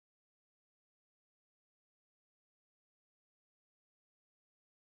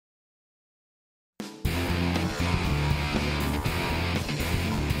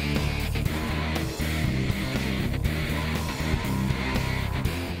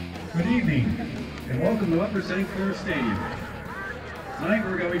Good evening, and welcome to Upper St. Clair Stadium. Tonight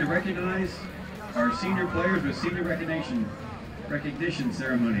we're going to recognize our senior players with senior recognition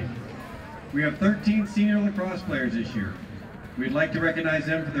ceremony. We have 13 senior lacrosse players this year. We'd like to recognize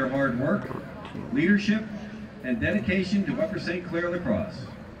them for their hard work, leadership, and dedication to Upper St. Clair lacrosse.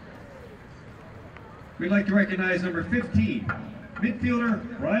 We'd like to recognize number 15,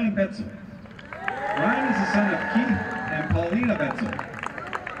 midfielder Ryan Betzel. Ryan is the son of Keith and Paulina Betzel.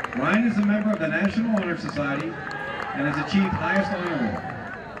 Ryan is a member of the National Honor Society and has achieved highest honor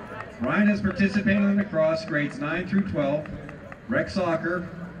roll. Ryan has participated in lacrosse grades 9 through 12, rec soccer,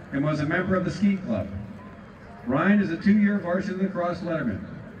 and was a member of the ski club. Ryan is a 2-year varsity lacrosse letterman.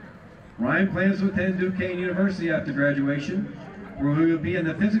 Ryan plans to attend Duquesne University after graduation, where he will be in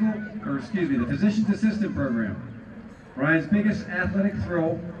the physician's assistant program. Ryan's biggest athletic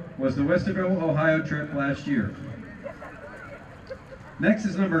thrill was the Westerville, Ohio trip last year. Next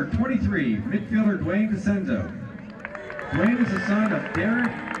is number 23, midfielder Dwayne DeCenzo. Dwayne is the son of Derek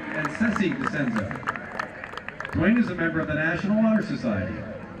and Ceci DeCenzo. Dwayne is a member of the National Honor Society,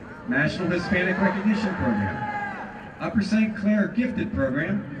 National Hispanic Recognition Program, Upper St. Clair Gifted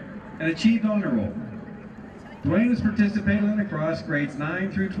Program, and achieved honor roll. Dwayne has participated in lacrosse grades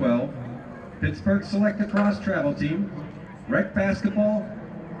 9 through 12, Pittsburgh Select Lacrosse Travel Team, rec basketball,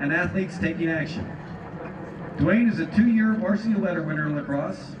 and athletes taking action. Dwayne is a 2-year varsity letter winner in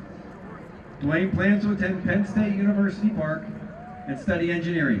lacrosse. Dwayne plans to attend Penn State University Park and study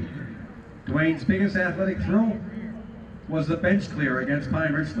engineering. Dwayne's biggest athletic thrill was the bench clear against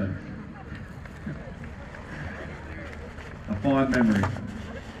Pine Richland. A fond memory.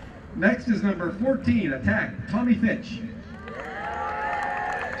 Next is number 14, attack, Tommy Fitch.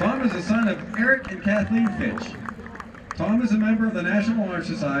 Tom is the son of Eric and Kathleen Fitch. Tom is a member of the National Honor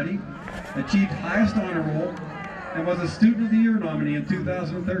Society, achieved highest honor roll, and was a Student of the Year nominee in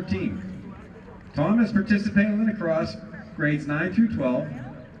 2013. Tom has participated in lacrosse grades 9 through 12,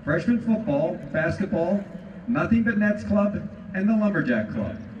 freshman football, basketball, Nothing But Nets Club, and the Lumberjack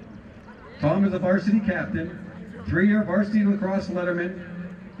Club. Tom is a varsity captain, 3-year varsity lacrosse letterman,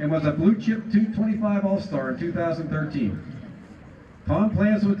 and was a Blue Chip 225 All-Star in 2013. Tom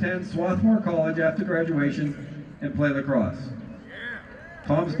plans to attend Swarthmore College after graduation and play lacrosse.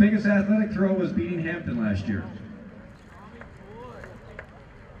 Tom's biggest athletic thrill was beating Hampton last year.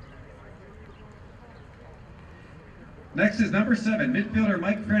 Next is number 7, midfielder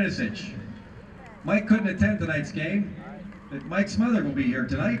Mike Franisic. Mike couldn't attend tonight's game, but Mike's mother will be here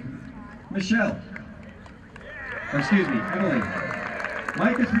tonight, Emily.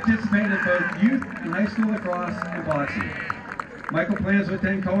 Mike has participated in both youth and high school lacrosse and boxing. Michael plans to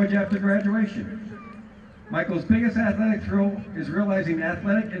attend college after graduation. Michael's biggest athletic thrill is realizing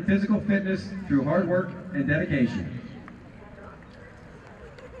athletic and physical fitness through hard work and dedication.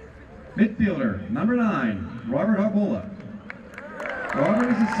 Midfielder, number 9, Robert Harbola. Robert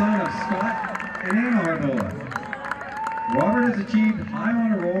is the son of Scott and Anna Harbola. Robert has achieved high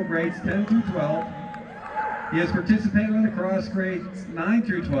honor roll grades 10 through 12. He has participated in lacrosse grades 9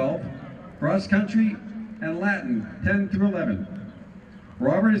 through 12, cross country, and Latin 10 through 11.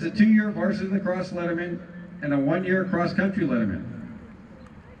 Robert is a 2-year varsity lacrosse letterman and a 1-year cross-country letterman.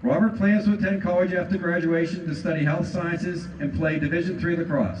 Robert plans to attend college after graduation to study health sciences and play Division III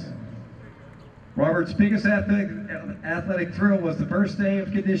lacrosse. Robert's biggest athletic thrill was the first day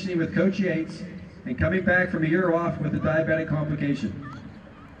of conditioning with Coach Yates and coming back from a year off with a diabetic complication.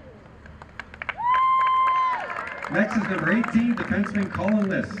 Next is number 18, defenseman Colin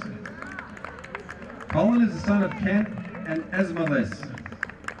Liss. Colin is the son of Kent and Esma Liss.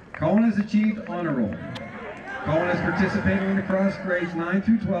 Colin has achieved honor roll. Colin has participated in lacrosse grades 9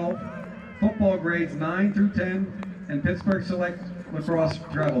 through 12, football grades 9 through 10, and Pittsburgh Select Lacrosse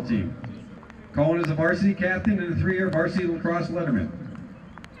Travel Team. Colin is a varsity captain and a 3-year varsity lacrosse letterman.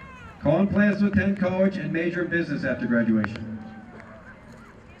 Colin plans to attend college and major in business after graduation.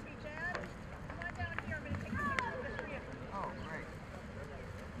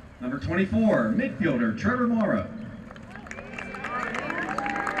 Number 24, midfielder Trevor Morrow.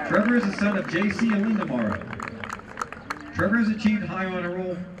 Trevor is the son of J.C. and Linda Morrow. Trevor has achieved high honor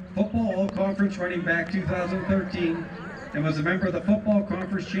roll, football all-conference running back 2013, and was a member of the Football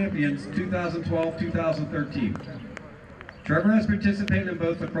Conference Champions 2012-2013. Trevor has participated in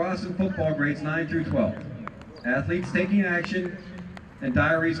both lacrosse and football grades 9 through 12, athletes taking action, and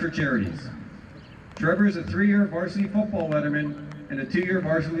diaries for charities. Trevor is a 3-year varsity football letterman and a 2-year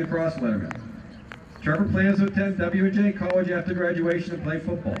varsity lacrosse letterman. Trevor plans to attend W&J College after graduation and play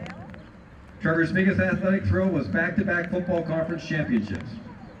football. Trevor's biggest athletic thrill was back-to-back football conference championships.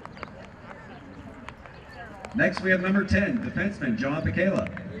 Next we have number 10, defenseman John Picala.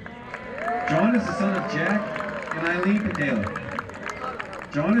 John is the son of Jack and Eileen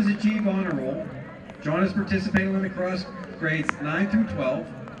Patela. John has achieved honor roll. John has participated in lacrosse grades 9 through 12,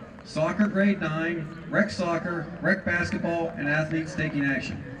 soccer grade 9, rec soccer, rec basketball, and athletes taking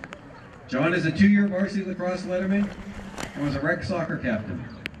action. John is a 2-year varsity lacrosse letterman and was a rec soccer captain.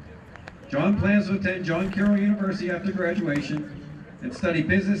 John plans to attend John Carroll University after graduation and study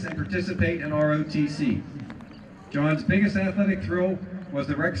business and participate in ROTC. John's biggest athletic thrill was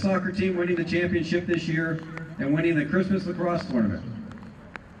the rec soccer team winning the championship this year and winning the Christmas lacrosse tournament.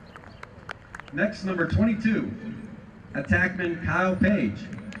 Next, number 22, attackman Kyle Page.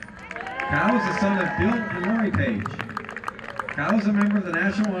 Kyle is the son of Bill and Lori Page. Kyle is a member of the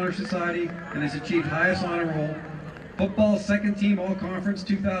National Honor Society and has achieved highest honor roll, football second team all-conference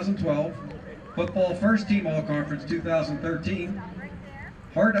 2012, football first team all-conference 2013,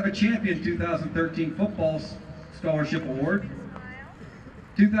 Heart of a Champion 2013 football scholarship award,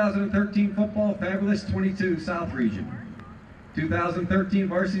 2013 football Fabulous 22 South Region, 2013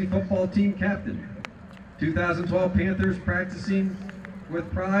 varsity football team captain, 2012 Panthers Practicing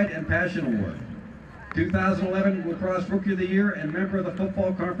with Pride and Passion Award, 2011 Lacrosse Rookie of the Year and member of the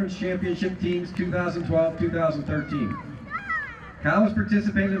Football Conference Championship teams 2012-2013. Kyle has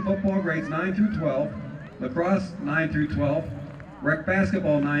participated in football grades 9 through 12, lacrosse 9 through 12, rec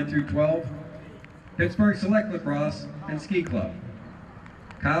basketball 9 through 12, Pittsburgh Select Lacrosse, and Ski Club.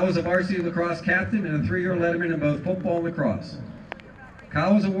 Kyle was a varsity lacrosse captain and a 3-year letterman in both football and lacrosse.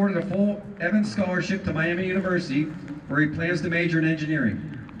 Kyle was awarded a full Evans Scholarship to Miami University, where he plans to major in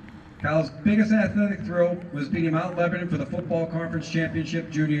engineering. Kyle's biggest athletic thrill was beating Mount Lebanon for the Football Conference Championship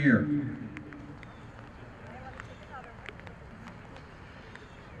junior year.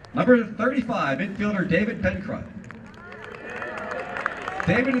 Number 35, midfielder David Pencrott.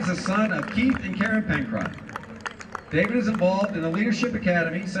 David is the son of Keith and Karen Pencrott. David is involved in the Leadership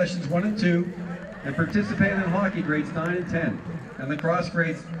Academy, sessions 1 and 2, and participated in hockey grades 9 and 10, and lacrosse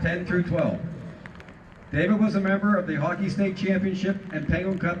grades 10 through 12. David was a member of the Hockey State Championship and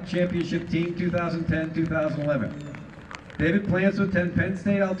Penguin Cup Championship Team 2010-2011. David plans to attend Penn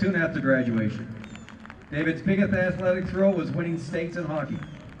State Altoona after graduation. David's biggest athletic thrill was winning states in hockey.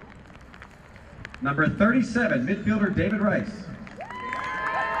 Number 37, midfielder David Rice.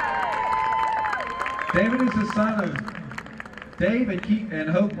 David is the son of Dave and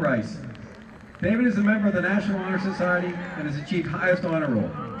Hope Rice. David is a member of the National Honor Society and has achieved highest honor roll.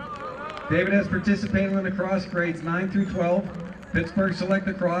 David has participated in lacrosse grades 9 through 12, Pittsburgh Select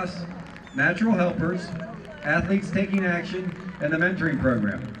Lacrosse, Natural Helpers, Athletes Taking Action, and the Mentoring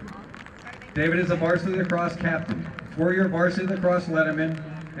Program. David is a varsity lacrosse captain, 4-year varsity lacrosse letterman,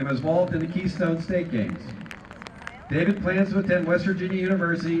 and was involved in the Keystone State Games. David plans to attend West Virginia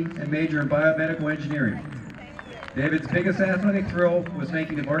University and major in biomedical engineering. David's biggest athletic thrill was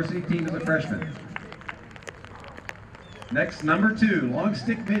making the varsity team as a freshman. Next, number 2, long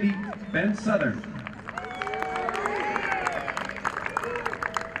stick midi, Ben Southern.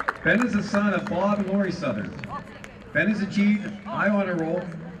 Ben is the son of Bob and Lori Southern. Ben has achieved high honor roll,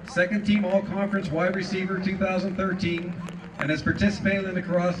 second team all-conference wide receiver 2013, and has participated in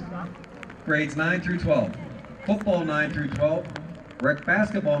lacrosse grades 9 through 12, football 9 through 12, rec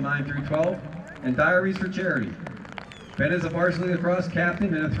basketball 9 through 12, and diaries for charity. Ben is a varsity lacrosse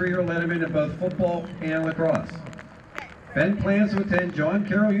captain and a 3-year letterman in both football and lacrosse. Ben plans to attend John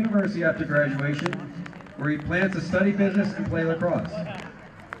Carroll University after graduation, where he plans to study business and play lacrosse.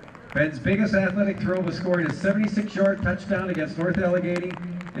 Ben's biggest athletic thrill was scoring a 76-yard touchdown against North Allegheny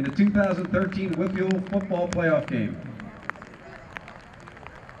in the 2013 Whitfield football playoff game.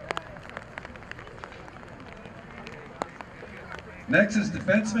 Next is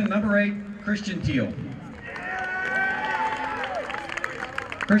defenseman number 8, Christian Teal.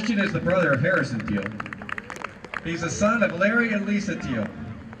 Christian is the brother of Harrison Teal. He's the son of Larry and Lisa Teal.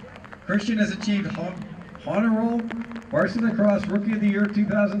 Christian has achieved honor roll, varsity lacrosse Rookie of the Year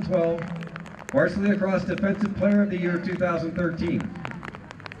 2012, varsity lacrosse Defensive Player of the Year 2013.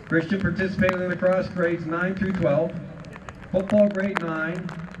 Christian participated in lacrosse grades 9 through 12, football grade 9,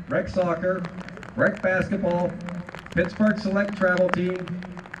 rec soccer, rec basketball, Pittsburgh Select Travel Team,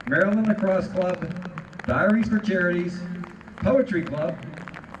 Maryland Lacrosse Club, Diaries for Charities, Poetry Club,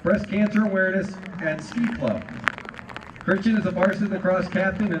 Breast Cancer Awareness, and Ski Club. Christian is a varsity lacrosse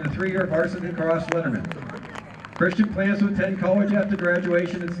captain and a 3-year varsity lacrosse letterman. Christian plans to attend college after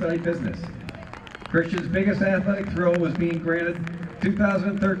graduation and study business. Christian's biggest athletic thrill was being granted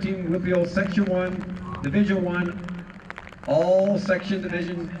 2013 Whitfield Section 1, Division 1, All Section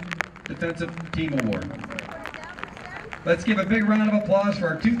Division Defensive Team Award. Let's give a big round of applause for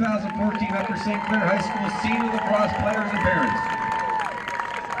our 2014 Upper St. Clair High School senior lacrosse players and parents.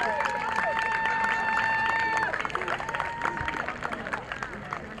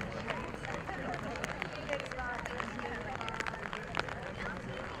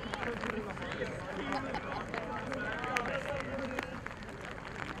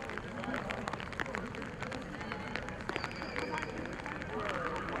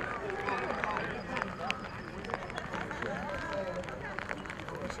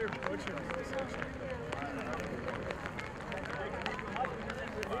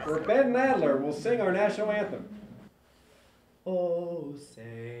 where Ben Nadler will sing our national anthem. Oh,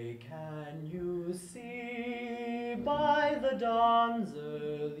 say, can you see by the dawn's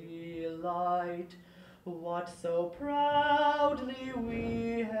early light what so proudly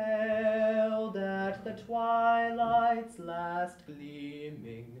we hailed at the twilight's last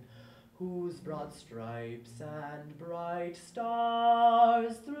gleaming, whose broad stripes and bright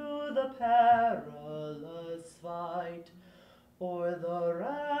stars through the perilous fight o'er the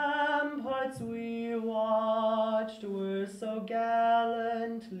ramparts we watched were so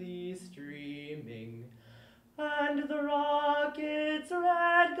gallantly streaming, and the rocket's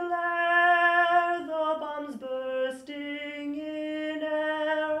red glare, the bombs bursting in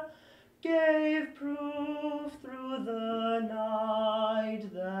air, gave proof through the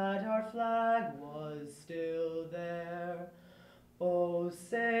night that our flag was still there. Oh,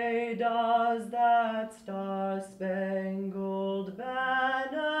 say, does that star-spangled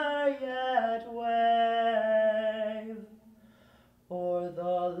banner yet wave o'er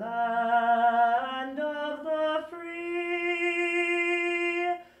the land of the free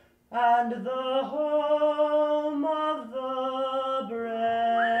and the home of the brave?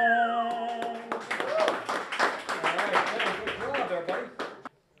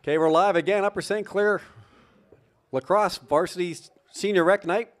 Okay, we're live again. Upper St. Clair Lacrosse varsity senior rec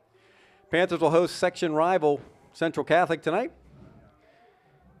night. Panthers will host section rival Central Catholic tonight.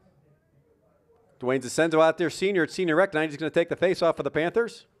 Dwayne DeCenzo out there, senior at senior rec night. He's going to take the face off for the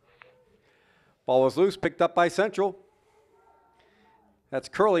Panthers. Ball was loose, picked up by Central. That's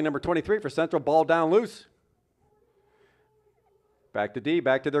Curley, number 23 for Central. Ball down loose. Back to D,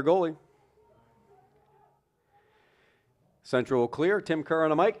 back to their goalie. Central will clear. Tim Kerr on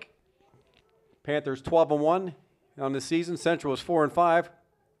the mic. Panthers 12-1 on the season. Central is 4-5.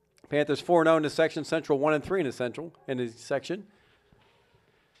 Panthers 4-0 in the section. Central 1-3 in the section.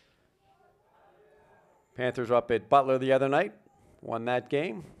 Panthers were up at Butler the other night. Won that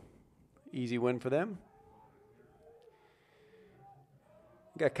game. Easy win for them.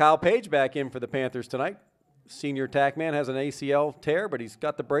 Got Kyle Page back in for the Panthers tonight. Senior attack man has an ACL tear, but he's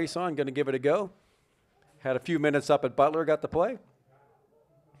got the brace on, going to give it a go. Had a few minutes up at Butler, got to play.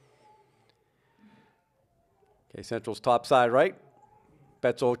 Okay, Central's top side right.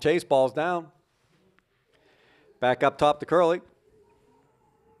 Betzel chase, ball's down. Back up top to Curley.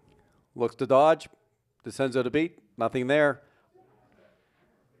 Looks to dodge. DeCenzo to beat. Nothing there.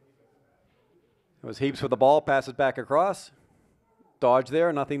 It was Heaps with the ball, passes back across. Dodge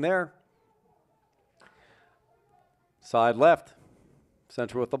there, nothing there. Side left.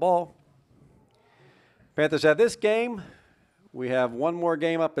 Central with the ball. Panthers have this game. We have one more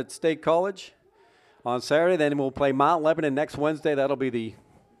game up at State College on Saturday. Then we'll play Mount Lebanon next Wednesday. That'll be the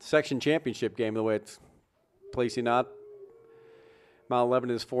section championship game, the way it's placing out. Mount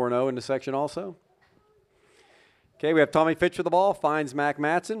Lebanon is 4-0 in the section also. Okay, we have Tommy Fitch with the ball. Finds Mac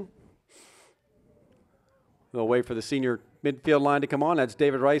Matson. They'll wait for the senior midfield line to come on. That's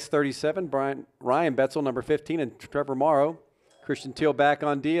David Rice, 37. Ryan Betzel, number 15, and Trevor Morrow. Christian Teal back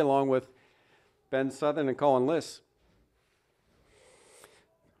on D, along with Ben Southern and Colin Liss.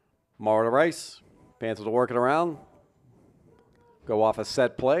 Morrow to Rice. Panthers will work it around. Go off a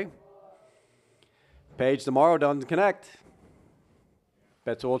set play. Page to Morrow, doesn't connect.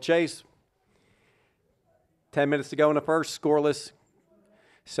 Betzel will chase. 10 minutes to go in the first. Scoreless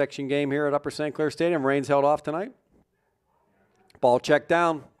section game here at Upper St. Clair Stadium. Rain's held off tonight. Ball checked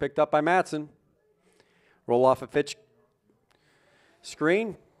down. Picked up by Matson. Roll off a Fitch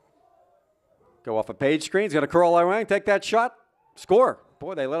screen. Go off a Page screen. He's going to curl away. Take that shot. Score.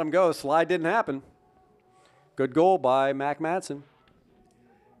 Boy, they let him go. Slide didn't happen. Good goal by Mac Matson.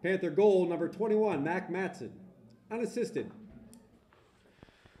 Panther goal number 21, Mac Matson. Unassisted.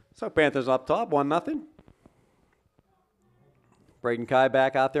 So Panthers up top, 1-0. Braden Kai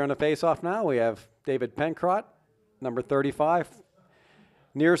back out there on the faceoff now. We have David Pencrott, number 35.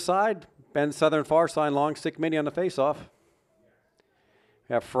 Near side, Ben Southern far side, long stick mini on the faceoff.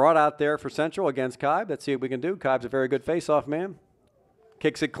 We have Fraud out there for Central against Kibe. Let's see what we can do. Kibe's a very good faceoff man.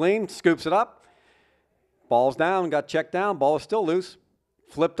 Kicks it clean, scoops it up. Ball's down, got checked down. Ball is still loose.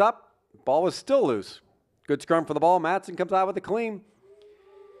 Flipped up, ball was still loose. Good scrum for the ball. Matson comes out with a clean.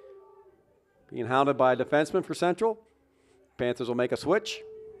 Being hounded by a defenseman for Central. Panthers will make a switch.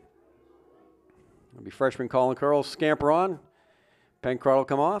 It'll be freshman Colin Curl scamper on. Pencrott will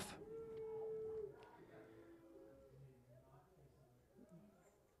come off.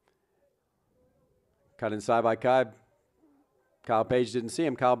 Cut inside by Kibe. Kyle Page didn't see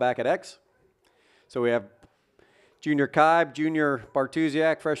him. Kyle back at X. So we have junior Kibe, junior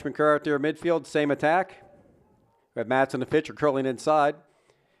Bartusiak, freshman Kerr out there midfield. Same attack. We have Matson and Fitch are curling inside.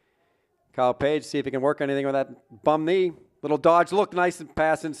 Kyle Page, see if he can work anything with that bum knee. Little dodge, look nice and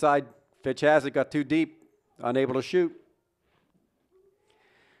pass inside. Fitch has it, got too deep, unable to shoot.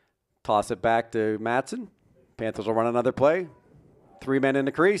 Toss it back to Matson. Panthers will run another play. 3 men in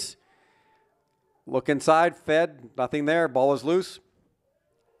the crease. Look inside, fed, nothing there. Ball is loose.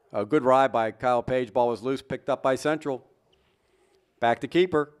 A good ride by Kyle Page. Ball was loose, picked up by Central. Back to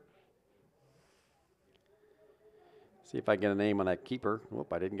keeper. See if I can get a name on that keeper.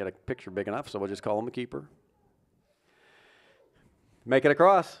 Whoop, I didn't get a picture big enough, so we'll just call him the keeper. Make it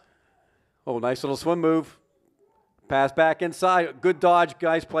across. Oh, nice little swim move. Pass back inside. Good dodge.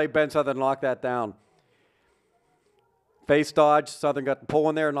 Guys play. Ben Southern knocked that down. Face dodge. Southern got the pull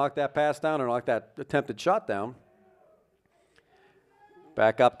in there, knocked that pass down, or knocked that attempted shot down.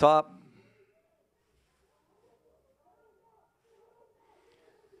 Back up top.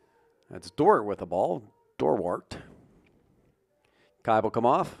 That's Dort with the ball. Dorwart. Kai will come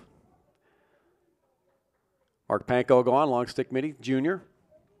off. Mark Panko go on. Long stick midi. Junior.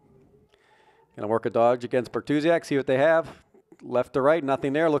 Going to work a dodge against Bertuziak. See what they have. Left to right.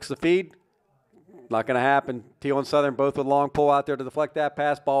 Nothing there. Looks to feed. Not going to happen. Teal and Southern both with long pull out there to deflect that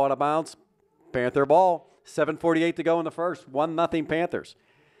pass. Ball out of bounds. Panther ball. 7:48 to go in the first. 1-0 Panthers.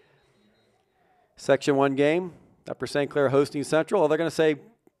 Section 1 game. Upper St. Clair hosting Central. They're going to say,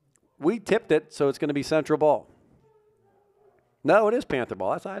 we tipped it, so it's going to be Central ball. No, it is Panther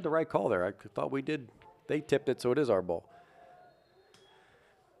ball. I had the right call there. I thought we did. They tipped it, so it is our ball.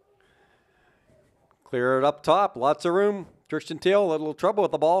 Clear it up top. Lots of room. Christian Teal, a little trouble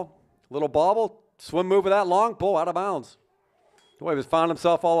with the ball. Little bobble. Swim move with that long pull out of bounds. Boy, he found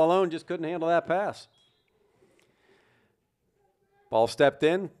himself all alone. Just couldn't handle that pass. Ball stepped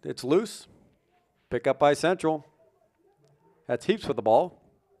in. It's loose. Pick up by Central. That's Heaps with the ball.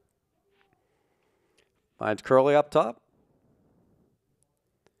 Finds Curley up top.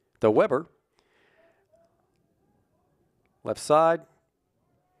 To Weber. Left side.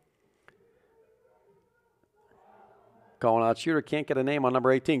 Calling out shooter. Can't get a name on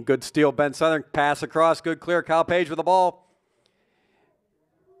number 18. Good steal. Ben Southern. Pass across. Good clear. Kyle Page with the ball.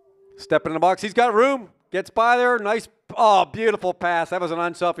 Stepping in the box. He's got room. Gets by there. Nice. Oh, beautiful pass. That was an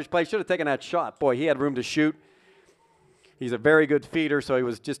unselfish play. Should have taken that shot. Boy, he had room to shoot. He's a very good feeder, so he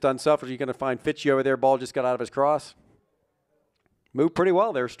was just unselfish. You're going to find Fitchy over there. Ball just got out of his cross. Moved pretty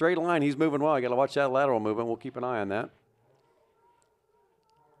well there. Straight line. He's moving well. You got to watch that lateral movement. We'll keep an eye on that.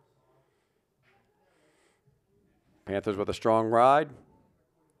 Panthers with a strong ride.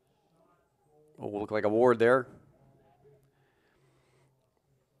 Oh, will look like a Ward there.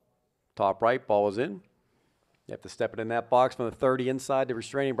 Top right, ball is in. You have to step it in that box from the 30 inside the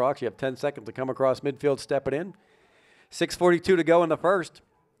restraining box. You have 10 seconds to come across midfield, step it in. 6:42 to go in the first.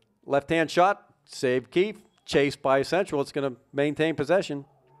 Left-hand shot, saved Keefe. Chased by Central. It's going to maintain possession.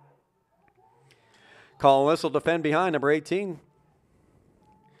 Colin Liss will defend behind number 18.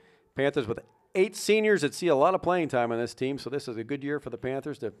 Panthers with 8 seniors that see a lot of playing time on this team, so this is a good year for the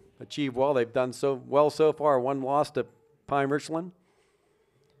Panthers to achieve well. They've done so well so far. 1 loss to Pine Richland.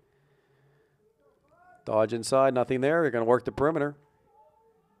 Dodge inside, nothing there. They're going to work the perimeter.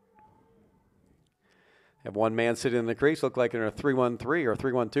 Have 1 man sitting in the crease. Look like in a 3-1-3 or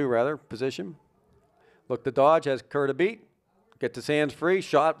 3-1-2 rather position. Look to dodge, has Kerr to beat. Gets his hands free,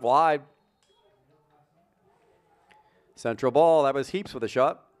 shot wide. Central ball, that was Heaps with a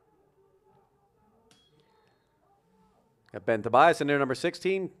shot. Got Ben Tobias in there, number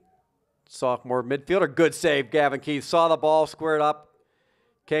 16. Sophomore midfielder, good save. Gavin Keith saw the ball, squared up.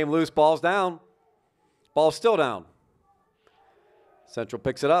 Came loose, ball's down. Ball's still down. Central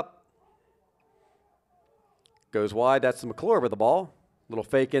picks it up. Goes wide, that's the McClure with the ball. Little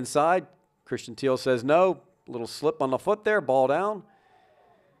fake inside. Christian Teal says no. Little slip on the foot there, ball down.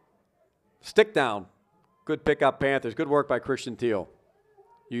 Stick down. Good pick up, Panthers. Good work by Christian Teal.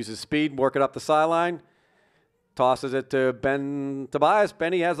 Uses speed, work it up the sideline. Tosses it to Ben Tobias.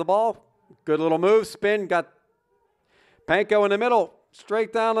 Benny has the ball. Good little move, spin. Got Panko in the middle.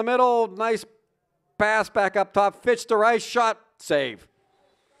 Straight down the middle. Nice pass back up top. Fitch to right. Shot. Save.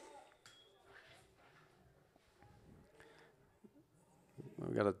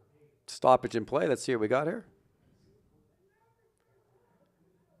 We've got a stoppage in play. Let's see what we got here.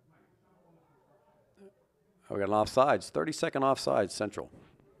 Oh, we got an offsides. 30-second offsides, Central.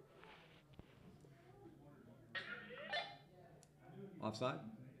 Offside?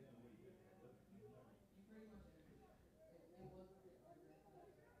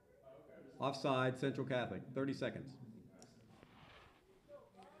 Offside, Central Catholic. 30 seconds.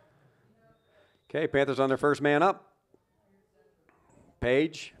 Okay, Panthers on their first man up.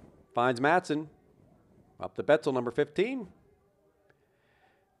 Page finds Matson. Up to Betzel, number 15.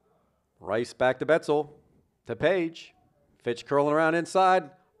 Rice back to Betzel. To Page. Fitch curling around inside.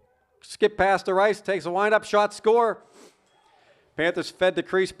 Skip past to Rice. Takes a wind-up shot. Score. Panthers fed the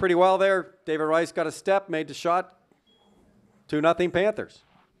crease pretty well there. David Rice got a step. Made the shot. 2-0 Panthers.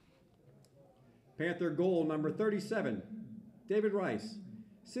 Panther goal number 37. David Rice.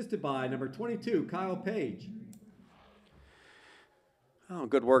 Assisted by number 22, Kyle Page. Oh,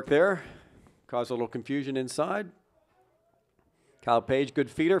 good work there. Caused a little confusion inside. Kyle Page,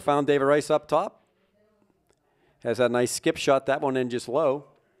 good feeder. Found David Rice up top. Has that nice skip shot. That one in just low.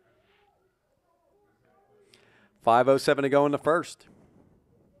 5:07 to go in the first.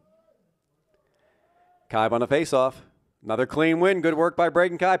 Kive on the faceoff. Another clean win. Good work by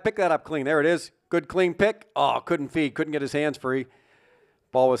Braden Kive. Pick that up clean. There it is. Good clean pick. Oh, couldn't feed. Couldn't get his hands free.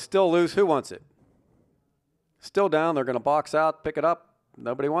 Ball was still loose. Who wants it? Still down. They're going to box out. Pick it up.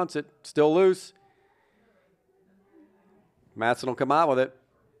 Nobody wants it. Still loose. Matson will come out with it.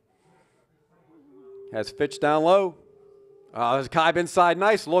 Has Fitch down low. Oh, there's Kive inside.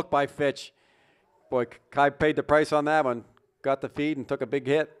 Nice look by Fitch. Boy, Kive paid the price on that one. Got the feed and took a big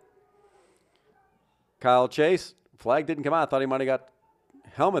hit. Kyle Chase. Flag didn't come out. Thought he might have got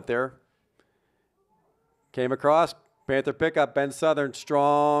helmet there. Came across. Panther pickup. Ben Southern.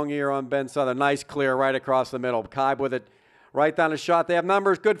 Strong ear on Ben Southern. Nice clear right across the middle. Kive with it right down the shot. They have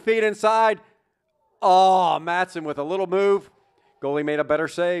numbers. Good feed inside. Oh, Matson with a little move. Goalie made a better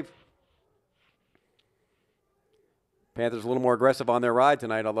save. Panthers a little more aggressive on their ride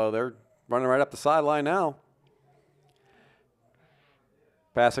tonight, although they're running right up the sideline now.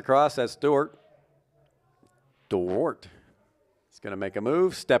 Pass across. That's Stewart. Dort is going to make a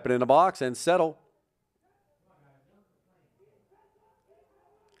move, step it in the box, and settle.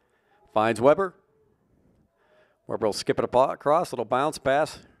 Finds Weber. Weber will skip it across. Little bounce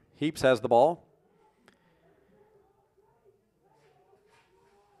pass. Heaps has the ball.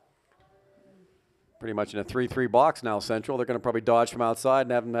 Pretty much in a 3-3 box now, Central. They're going to probably dodge from outside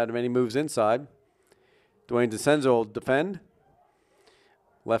and haven't had many moves inside. Dwayne DeCenzo will defend.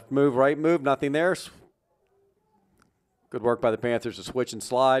 Left move, right move, nothing there. Good work by the Panthers to switch and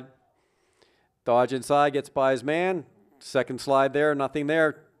slide. Dodge inside, gets by his man. Second slide there, nothing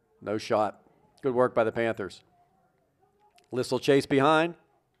there. No shot. Good work by the Panthers. List will chase behind.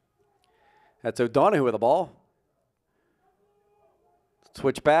 That's O'Donoghue with the ball.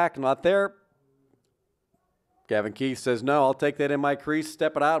 Switch back, not there. Gavin Keith says, no, I'll take that in my crease,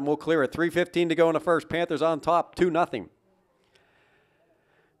 step it out, and we'll clear it. 3:15 to go in the first. Panthers on top, 2-0.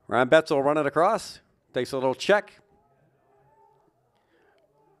 Ryan Betzel run it across. Takes a little check.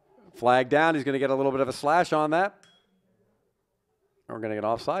 Flag down. He's going to get a little bit of a slash on that. We're going to get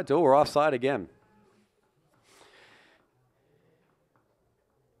offside. Oh, we're offside again.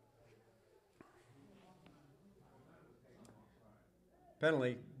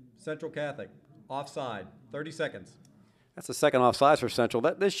 Penalty, Central Catholic. Offside, 30 seconds. That's the second offside for Central.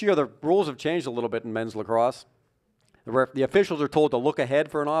 This year, the rules have changed a little bit in men's lacrosse. The officials are told to look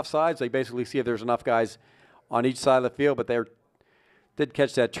ahead for an offside. So they basically see if there's enough guys on each side of the field, but they did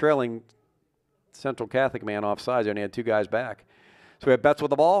catch that trailing Central Catholic man offside. They only had two guys back. So we have Betts with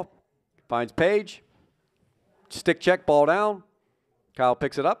the ball. Finds Page. Stick check, ball down. Kyle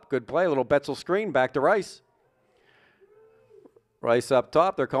picks it up. Good play. A little Betzel screen. Back to Rice. Rice up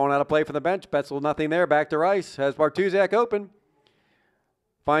top. They're calling out a play from the bench. Betzel nothing there. Back to Rice. Has Bartuzak open.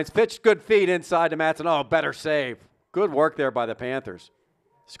 Finds Fitch. Good feed inside to Matson. Oh, better save. Good work there by the Panthers.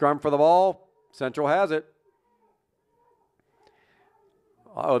 Scrum for the ball. Central has it.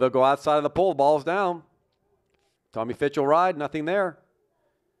 Oh, they'll go outside of the pole. Ball's down. Tommy Fitch will ride. Nothing there.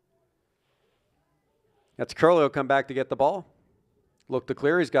 That's Curley will come back to get the ball. Look to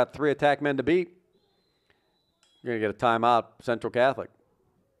clear. He's got 3 attack men to beat. You're going to get a timeout, Central Catholic.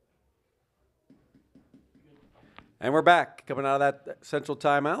 And we're back, coming out of that Central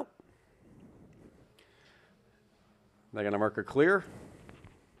timeout. They're going to mark her clear.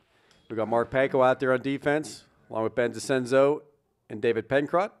 We've got Mark Panko out there on defense, along with Ben DeCenzo and David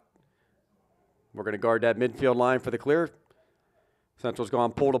Pencrott. We're going to guard that midfield line for the clear. Central's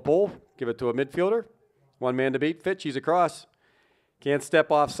gone pole to pole. Give it to a midfielder. One man to beat. Fitch, he's across. Can't step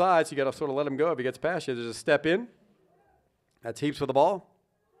offside, so you got to sort of let him go if he gets past you. There's a step in. That's Heaps with the ball.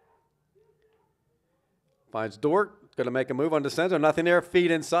 Finds Dort. Going to make a move on DeCenzo. Nothing there. Feed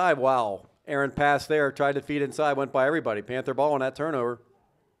inside. Wow. Aaron passed there. Tried to feed inside. Went by everybody. Panther ball on that turnover.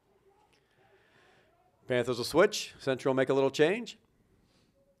 Panthers will switch. Central will make a little change.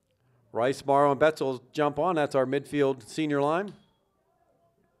 Rice, Morrow, and Betzel jump on. That's our midfield senior line.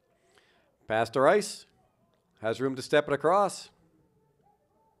 Pass to Rice. Has room to step it across.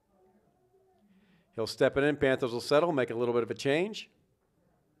 He'll step it in. Panthers will settle, make a little bit of a change.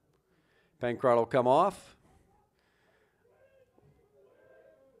 Pencrod will come off.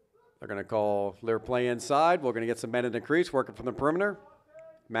 They're going to call their play inside. We're going to get some men in the crease working from the perimeter.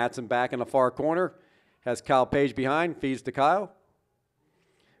 Matson back in the far corner. Has Kyle Page behind. Feeds to Kyle.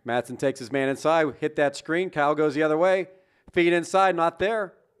 Matson takes his man inside. Hit that screen. Kyle goes the other way. Feed inside. Not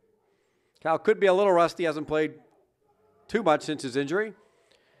there. Kyle could be a little rusty. Hasn't played too much since his injury.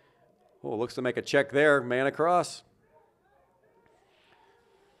 Oh, looks to make a check there. Man across.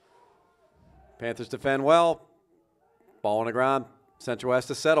 Panthers defend well. Ball on the ground. Central has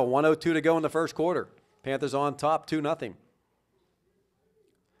to settle. 1:02 to go in the first quarter. Panthers on top, 2-0.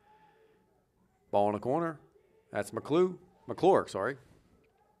 Ball in the corner. That's McClure, sorry.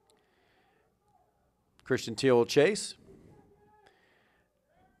 Christian Teal will chase.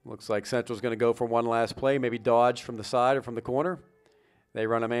 Looks like Central's going to go for one last play, maybe dodge from the side or from the corner. They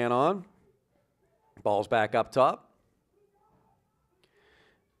run a man on. Ball's back up top.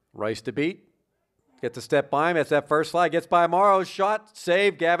 Rice to beat. Gets a step by him. That's that first slide. Gets by Morrow. Shot.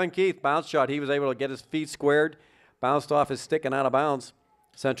 Save. Gavin Keith. Bounce shot. He was able to get his feet squared. Bounced off his stick and out of bounds.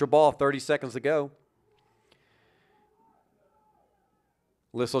 Central ball. 30 seconds to go.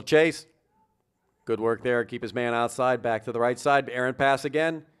 Lissel chase. Good work there. Keep his man outside. Back to the right side. Aaron pass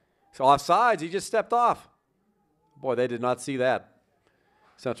again. So offsides. He just stepped off. Boy, they did not see that.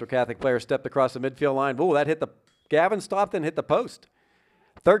 Central Catholic player stepped across the midfield line. Ooh, that hit the... Gavin stopped and hit the post.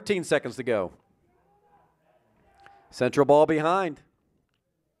 13 seconds to go. Central ball behind.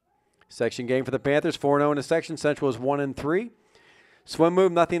 Section game for the Panthers. 4-0 in the section. Central is 1-3. Swim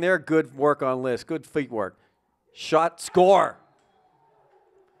move, nothing there. Good work on List. Good feet work. Shot, score.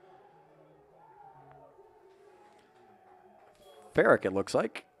 Farrick, it looks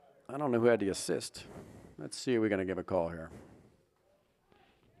like. I don't know who had the assist. Let's see who we're going to give a call here.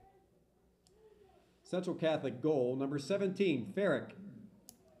 Central Catholic goal, number 17, Farrick.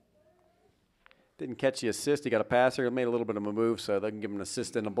 Didn't catch the assist. He got a passer. He made a little bit of a move, so they can give him an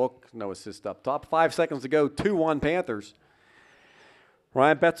assist in the book. No assist up top. 5 seconds to go. 2-1 Panthers.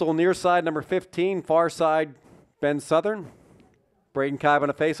 Ryan Betzel near side, number 15. Far side, Ben Southern. Braden Kibe on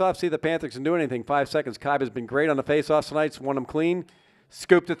a faceoff. See the Panthers can do anything. 5 seconds. Kibe has been great on the faceoffs tonight. Won them clean.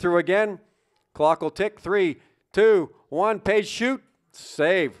 Scooped it through again. Clock will tick. 3, 2, 1. Page shoot.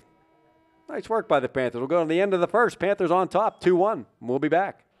 Save. Nice work by the Panthers. We'll go to the end of the first. Panthers on top. 2-1. We'll be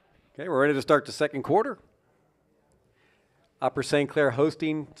back. Okay, we're ready to start the second quarter. Upper St. Clair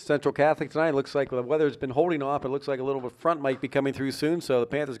hosting Central Catholic tonight. Looks like the weather's been holding off. It looks like a little bit front might be coming through soon, so the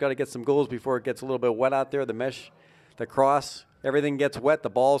Panthers got to get some goals before it gets a little bit wet out there. The mesh, the cross, everything gets wet. The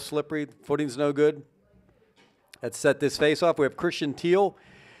ball's slippery. The footing's no good. Let's set this face off. We have Christian Teal,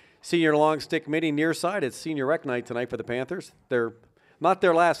 senior long stick midi near side. It's senior rec night tonight for the Panthers. They're not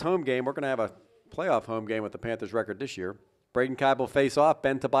their last home game. We're going to have a playoff home game with the Panthers record this year. Braden Kibe will face off.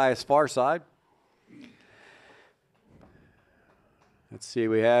 Ben Tobias far side. Let's see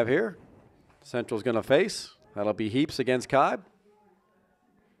what we have here. Central's going to face. That'll be Heaps against Kibe.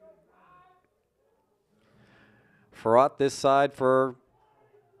 Farrat this side for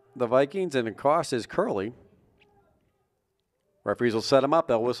the Vikings, and across is Curley. Referees will set him up.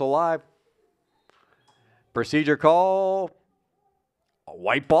 They'll whistle live. Procedure call. A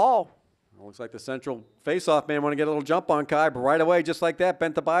white ball. Looks like the Central face-off man want to get a little jump on Kibe right away, just like that.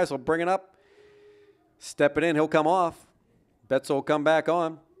 Ben Tobias will bring it up. Step it in. He'll come off. Betzel will come back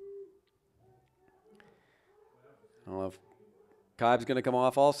on. I don't know if Kibe's going to come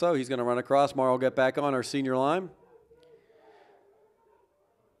off also. He's going to run across. Morrow will get back on our senior line.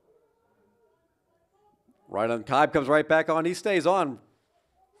 Right on. Kibe comes right back on. He stays on.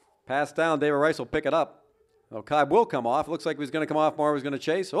 Pass down. David Rice will pick it up. Oh, Kibe will come off. Looks like he's going to come off. Morrow was going to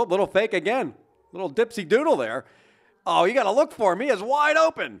chase. Oh, little fake again. Little dipsy doodle there. Oh, you got to look for him. He is wide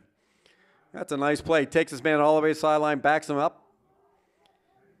open. That's a nice play. Takes his man all the way to the sideline, backs him up.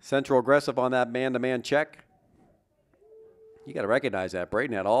 Central aggressive on that man-to-man check. You got to recognize that.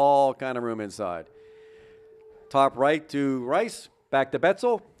 Braden had all kind of room inside. Top right to Rice. Back to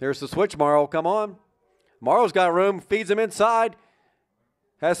Betzel. Here's the switch. Morrow will come on. Morrow's got room. Feeds him inside.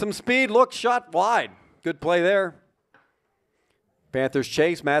 Has some speed. Look, shot wide. Good play there. Panthers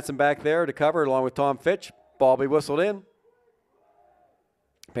chase. Matson back there to cover along with Tom Fitch. Ball be whistled in.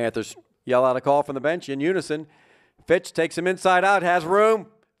 Panthers yell out a call from the bench in unison. Fitch takes him inside out. Has room.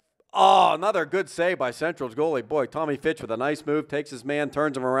 Oh, another good save by Central's goalie. Boy, Tommy Fitch with a nice move. Takes his man,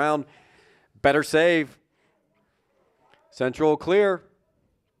 turns him around. Better save. Central clear.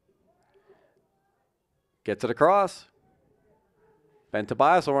 Gets it across. Ben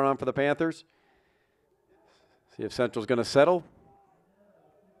Tobias will run on for the Panthers. See if Central's going to settle.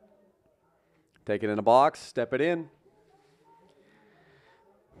 Take it in the box. Step it in.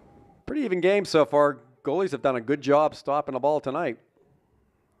 Pretty even game so far. Goalies have done a good job stopping the ball tonight.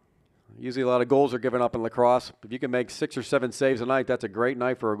 Usually a lot of goals are given up in lacrosse. If you can make 6 or 7 saves a night, that's a great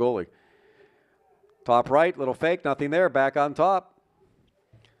night for a goalie. Top right, little fake, nothing there, back on top.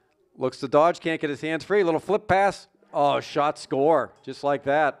 Looks to dodge, can't get his hands free. Little flip pass. Oh, shot, score, just like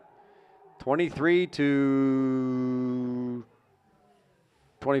that.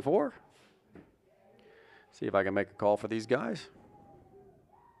 23-24. See if I can make a call for these guys.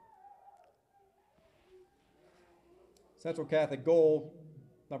 Central Catholic goal,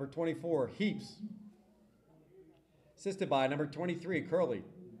 number 24, Heaps. Assisted by number 23, Curley.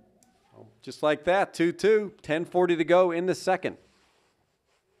 Just like that, 2-2, 10:40 to go in the second.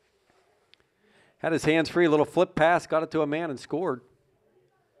 Had his hands free, a little flip pass, got it to a man and scored.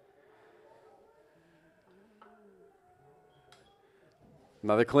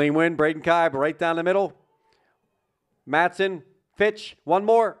 Another clean win, Braden Kibe right down the middle. Matson, Fitch, one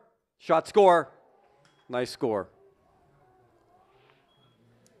more. Shot, score. Nice score.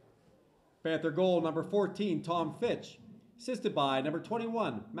 Panther goal, number 14, Tom Fitch. Assisted by number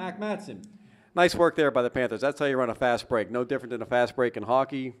 21, Mac Matson. Nice work there by the Panthers. That's how you run a fast break. No different than a fast break in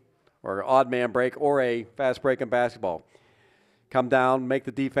hockey or an odd man break or a fast break in basketball. Come down, make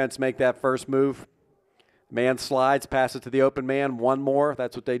the defense make that first move. Man slides, pass it to the open man. One more.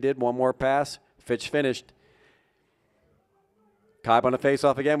 That's what they did. One more pass. Fitch finished. Kibe on the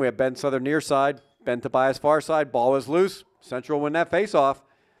faceoff again. We have Ben Southern near side. Ben Tobias far side. Ball is loose. Central win that faceoff.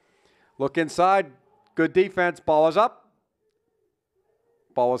 Look inside. Good defense. Ball is up.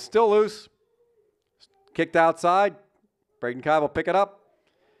 Ball is still loose. Kicked outside. Braden Kibe will pick it up.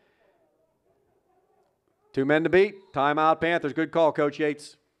 2 men to beat. Timeout, Panthers. Good call, Coach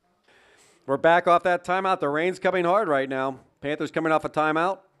Yates. We're back off that timeout. The rain's coming hard right now. Panthers coming off a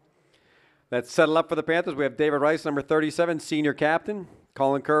timeout. Let's settle up for the Panthers. We have David Rice, number 37, senior captain.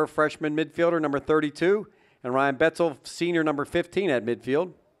 Colin Kerr, freshman midfielder, number 32. And Ryan Betzel, senior, number 15 at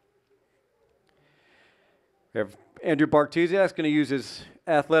midfield. We have Andrew Bartusiak going to use his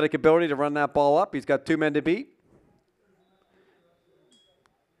athletic ability to run that ball up. He's got 2 men to beat.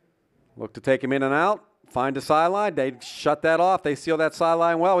 Look to take him in and out. Find the sideline. They shut that off. They seal that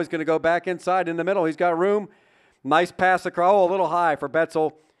sideline well. He's going to go back inside in the middle. He's got room. Nice pass across. Oh, a little high for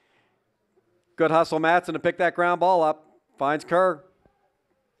Betzel. Good hustle, Matson, to pick that ground ball up. Finds Kerr.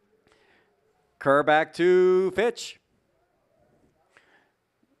 Kerr back to Fitch.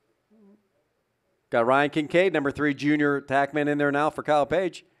 Got Ryan Kincaid, number 3 junior attackman in there now for Kyle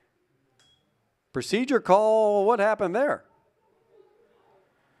Page. Procedure call. What happened there?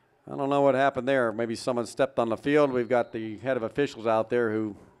 I don't know what happened there. Maybe someone stepped on the field. We've got the head of officials out there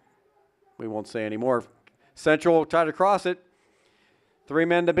who we won't say anymore. Central tried to cross it. 3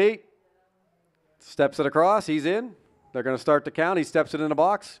 men to beat. Steps it across. He's in. They're going to start the count. He steps it in the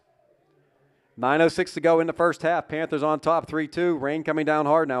box. 9:06 to go in the first half. Panthers on top, 3-2. Rain coming down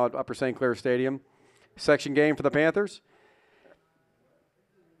hard now at Upper St. Clair Stadium. Section game for the Panthers.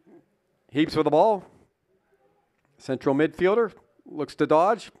 Heaps with the ball. Central midfielder. Looks to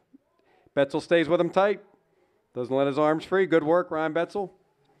dodge. Betzel stays with him tight. Doesn't let his arms free. Good work, Ryan Betzel.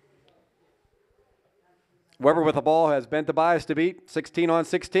 Weber with the ball has Ben Tobias to beat. 16 on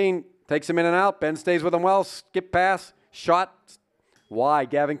 16. Takes him in and out. Ben stays with him well. Skip pass. Shot. Wide.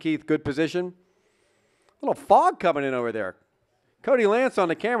 Gavin Keith, good position. A little fog coming in over there. Cody Lance on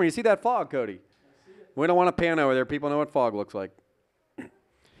the camera. You see that fog, Cody? We don't want to pan over there. People know what fog looks like.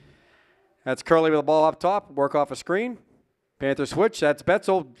 That's Curley with the ball up top. Work off a screen. Panther switch. That's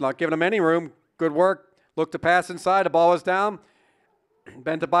Betzel. Not giving him any room. Good work. Look to pass inside. The ball is down.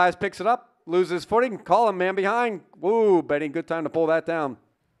 Ben Tobias picks it up. Loses footing. Call him, man behind. Woo, Benny. Good time to pull that down.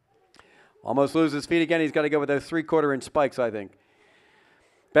 Almost loses his feet again. He's got to go with those 3/4 inch spikes, I think.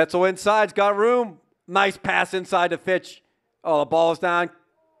 Betzel inside's got room. Nice pass inside to Fitch. Oh, the ball is down.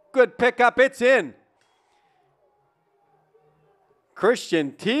 Good pickup. It's in.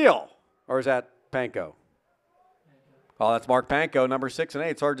 Christian Teal. Or is that Panko? Oh, that's Mark Panko, number 6 and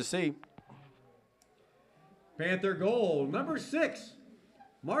 8. It's hard to see. Panther goal, number 6.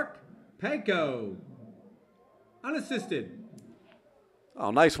 Mark Panko. Unassisted.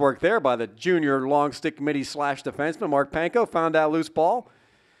 Oh, nice work there by the junior long stick midi / defenseman. Mark Panko found that loose ball.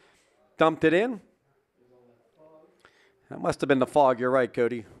 Dumped it in. That must have been the fog. You're right,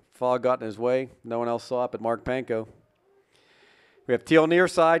 Cody. Fog got in his way. No one else saw it but Mark Panko. We have Teal near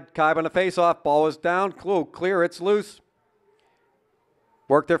side. Kibe on the faceoff. Ball is down. Clear. It's loose.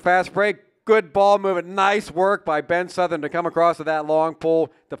 Work their fast break. Good ball movement. Nice work by Ben Southern to come across with that long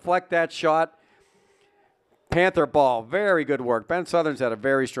pull. Deflect that shot. Panther ball. Very good work. Ben Southern's had a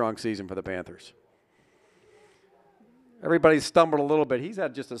very strong season for the Panthers. Everybody stumbled a little bit. He's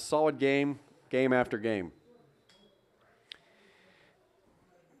had just a solid game, game after game.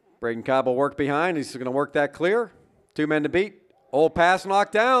 Braden Cobb will work behind. He's going to work that clear. 2 men to beat. Old pass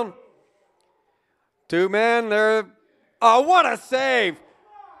knocked down. 2 men. There. Oh, what a save.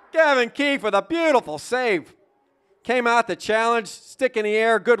 Gavin Keefe with a beautiful save. Came out to challenge. Stick in the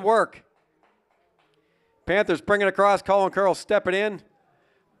air. Good work. Panthers bring it across. Colin Curl stepping in.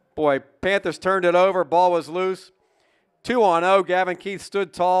 Boy, Panthers turned it over. Ball was loose. 2-on-0. Gavin Keefe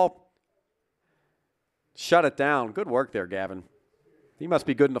stood tall. Shut it down. Good work there, Gavin. He must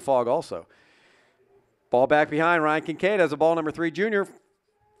be good in the fog also. Ball back behind. Ryan Kincaid has a ball, number 3 junior.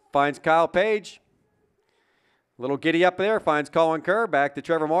 Finds Kyle Page. Little giddy up there. Finds Colin Kerr. Back to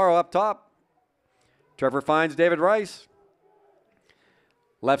Trevor Morrow up top. Trevor finds David Rice.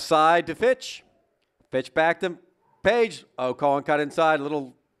 Left side to Fitch. Fitch back to Page. Oh, Colin cut inside. A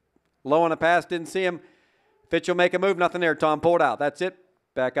little low on the pass. Didn't see him. Fitch will make a move. Nothing there. Tom pulled out. That's it.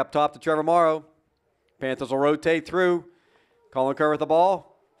 Back up top to Trevor Morrow. Panthers will rotate through. Colin Kerr with the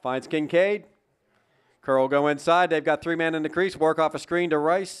ball. Finds Kincaid. Kerr will go inside. They've got 3 men in the crease. Work off a screen to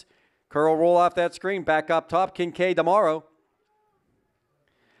Rice. Kerr will roll off that screen. Back up top. Kincaid to Morrow.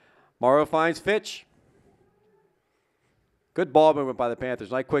 Morrow finds Fitch. Good ball movement by the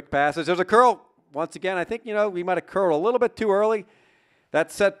Panthers. Nice quick passes. There's a curl. Once again, I think, we might have curled a little bit too early. That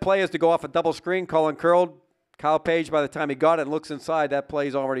set play is to go off a double screen. Colin curled. Kyle Page, by the time he got it and looks inside, that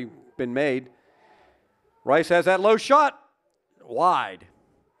play's already been made. Rice has that low shot. Wide.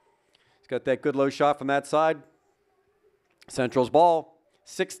 He's got that good low shot from that side. Central's ball.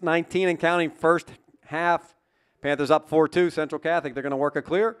 6:19 and counting first half. Panthers up 4-2. Central Catholic, they're going to work a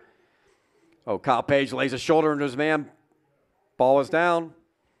clear. Oh, Kyle Page lays a shoulder into his man. Ball is down.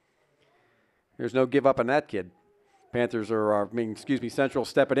 There's no give up on that kid. Panthers are, Central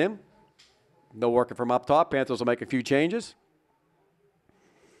stepping in. No working from up top. Panthers will make a few changes.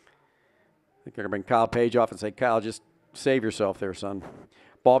 I think they're going to bring Kyle Page off and say, Kyle, just save yourself there, son.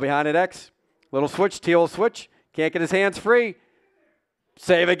 Ball behind at X. Little switch. Teal switch. Can't get his hands free.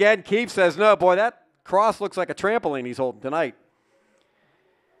 Save again. Keefe says no. Boy, that cross looks like a trampoline he's holding tonight.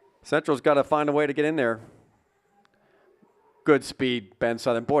 Central's got to find a way to get in there. Good speed, Ben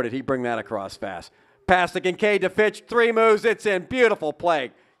Southern. Boy, did he bring that across fast. Pass to Kincaid to Fitch. 3 moves. It's in. Beautiful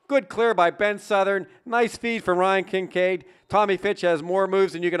play. Good clear by Ben Southern. Nice feed from Ryan Kincaid. Tommy Fitch has more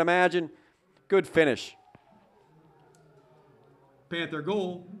moves than you can imagine. Good finish. Panther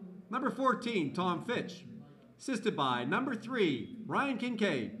goal, number 14, Tom Fitch. Assisted by number 3, Ryan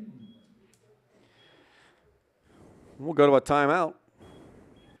Kincaid. We'll go to a timeout.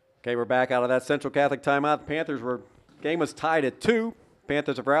 Okay, we're back out of that Central Catholic timeout. Game was tied at 2.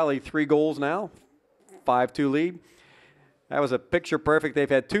 Panthers have rallied 3 goals now. 5-2 lead. That was a picture perfect. They've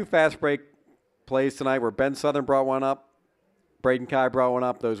had 2 fast break plays tonight where Ben Southern brought one up. Braden Kai brought one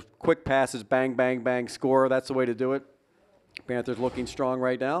up. Those quick passes, bang, bang, bang, score. That's the way to do it. Panthers looking strong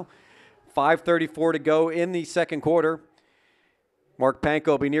right now. 5:34 to go in the second quarter. Mark Panko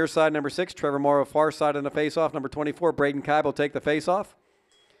will be near side, number 6. Trevor Morrow far side on the faceoff, number 24. Braden Kai will take the faceoff.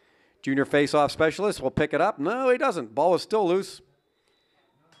 Junior faceoff specialist will pick it up. No, he doesn't. Ball is still loose.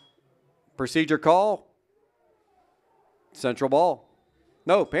 Procedure call. Central ball.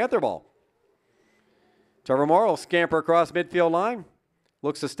 No, Panther ball. Trevor Morrow will scamper across midfield line.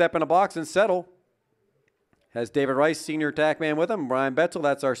 Looks to step in the box and settle. Has David Rice, senior attack man, with him. Brian Betzel,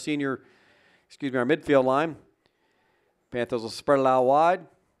 that's our our midfield line. Panthers will spread it out wide.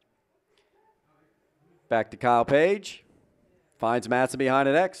 Back to Kyle Page. Finds Matson behind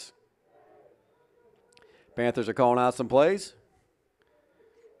an X. Panthers are calling out some plays.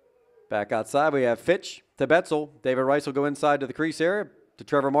 Back outside, we have Fitch to Betzel. David Rice will go inside to the crease area to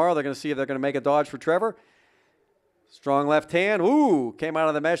Trevor Morrow. They're going to see if they're going to make a dodge for Trevor. Strong left hand. Ooh, came out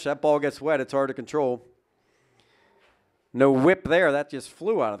of the mesh. That ball gets wet. It's hard to control. No whip there. That just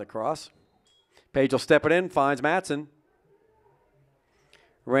flew out of the cross. Page will step it in, finds Matson.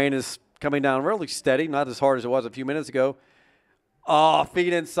 Rain is coming down really steady, not as hard as it was a few minutes ago. Oh,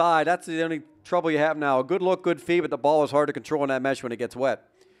 feet inside. That's the only trouble you have now. A good look, good feed, but the ball is hard to control in that mesh when it gets wet.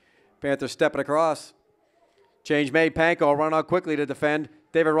 Panthers stepping across. Change made. Panko will run out quickly to defend.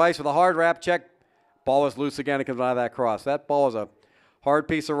 David Rice with a hard wrap check. Ball is loose again. It comes out of that cross. That ball is a hard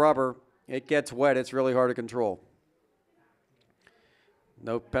piece of rubber. It gets wet. It's really hard to control.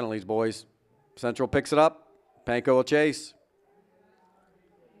 No penalties, boys. Central picks it up. Panko will chase.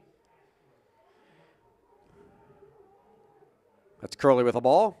 That's Curley with the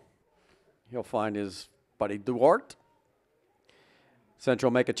ball. He'll find his buddy Duarte.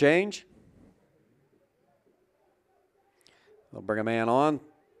 Central make a change. They'll bring a man on.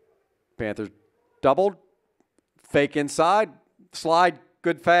 Panthers doubled. Fake inside, slide,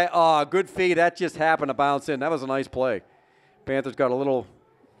 good feed. That just happened to bounce in. That was a nice play. Panthers got a little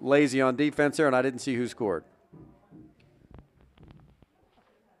lazy on defense there, and I didn't see who scored.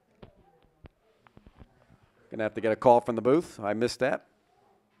 Gonna have to get a call from the booth. I missed that.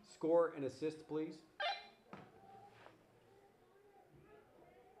 Score and assist, please.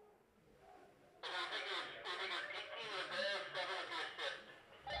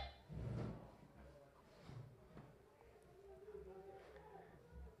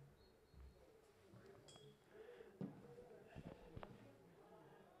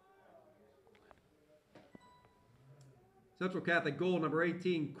 Central Catholic goal, number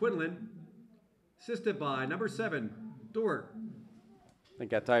 18, Quinlan. Assisted by number 7, Dort. I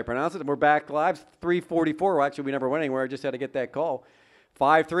think that's how you pronounce it. And we're back live, 3:44. Well, actually, we never went anywhere. I just had to get that call.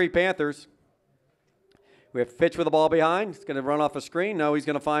 5-3 Panthers. We have Fitch with the ball behind. He's going to run off a screen. No, he's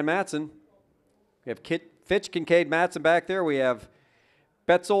going to find Matson. We have Fitch, Kincaid, Matson back there. We have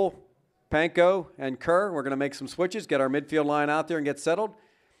Betzel, Panko, and Kerr. We're going to make some switches, get our midfield line out there and get settled.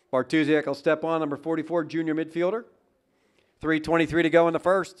 Bartusiak will step on, number 44, junior midfielder. 3:23 to go in the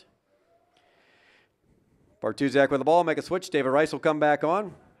first. Bartusiak with the ball, make a switch. David Rice will come back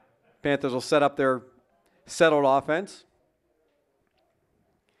on. Panthers will set up their settled offense.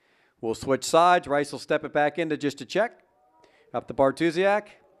 We'll switch sides. Rice will step it back into just to check. Up to Bartusiak.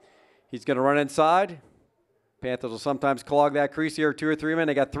 He's going to run inside. Panthers will sometimes clog that crease here 2 or 3 men.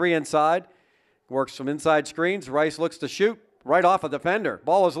 They got 3 inside. Works from inside screens. Rice looks to shoot right off a defender.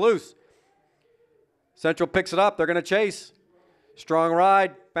 Ball is loose. Central picks it up. They're going to chase. Strong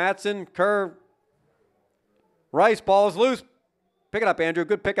ride. Matson, Kerr, Rice, ball is loose. Pick it up, Andrew.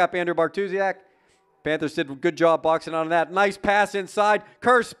 Good pickup, Andrew Bartusiak. Panthers did a good job boxing on that. Nice pass inside.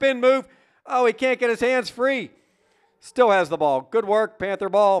 Kerr, spin move. Oh, he can't get his hands free. Still has the ball. Good work, Panther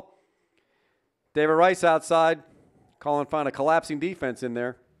ball. David Rice outside. Colin found a collapsing defense in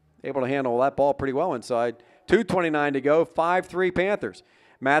there. Able to handle that ball pretty well inside. 2:29 to go. 5-3 Panthers.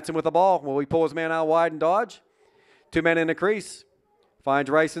 Matson with the ball. Will he pull his man out wide and dodge? 2 men in the crease.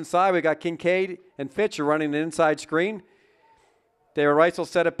 Finds Rice inside. We got Kincaid and Fitch running an inside screen. David Rice will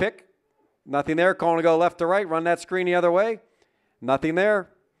set a pick. Nothing there. Calling to go left to right. Run that screen the other way. Nothing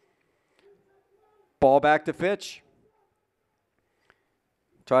there. Ball back to Fitch.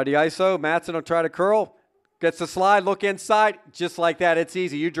 Try the ISO. Matson will try to curl. Gets the slide. Look inside. Just like that. It's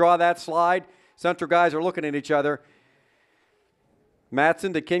easy. You draw that slide. Central guys are looking at each other.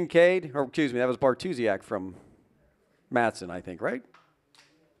 Matson to Kincaid. Or excuse me, that was Bartusiak from Matson, I think, right?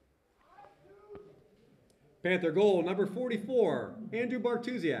 Panther goal, number 44, Andrew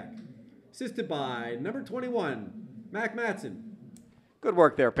Bartusiak. Assisted by number 21, Mac Matson. Good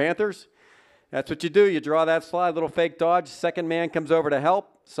work there, Panthers. That's what you do. You draw that slide, little fake dodge. Second man comes over to help.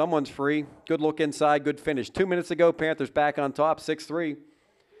 Someone's free. Good look inside, good finish. 2 minutes ago, Panthers back on top, 6-3.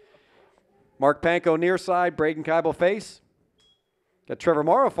 Mark Panko near side, Braden Keibel face. Got Trevor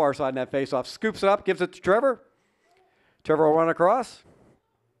Morrow far side in that face-off. Scoops it up, gives it to Trevor. Trevor will run across.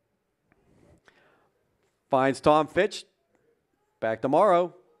 Finds Tom Fitch. Back to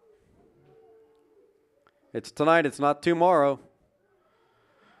Morrow. It's tonight. It's not tomorrow.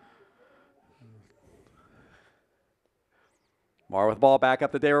 Morrow with the ball back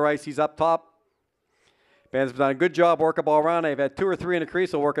up to David Rice. He's up top. Panthers have done a good job working the ball around. They've had 2 or 3 in the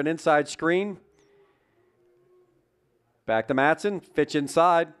crease. They'll work an inside screen. Back to Matson. Fitch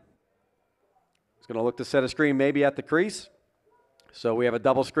inside. He's going to look to set a screen maybe at the crease. So we have a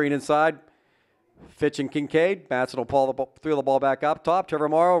double screen inside. Fitch and Kincaid. Matson will pull the ball, throw the ball back up top. Trevor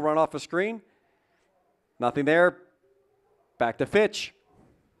Morrow run off a screen. Nothing there. Back to Fitch.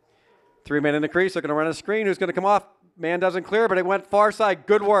 3 men in the crease. They're going to run a screen. Who's going to come off? Man doesn't clear, but it went far side.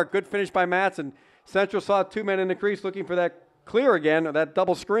 Good work. Good finish by Matson. Central saw 2 men in the crease looking for that clear again, or that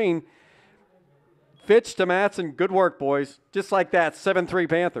double screen. Fitch to Matson. Good work, boys. Just like that. 7-3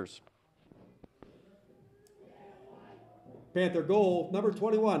 Panthers. Panther goal, number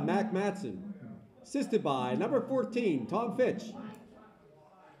 21, Mac Matson. Assisted by number 14, Tom Fitch.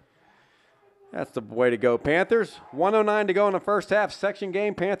 That's the way to go, Panthers. 1:09 to go in the first half. Section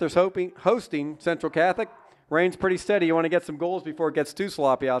game. Panthers hosting Central Catholic. Rain's pretty steady. You want to get some goals before it gets too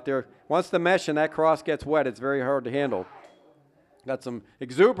sloppy out there. Once the mesh and that cross gets wet, it's very hard to handle. Got some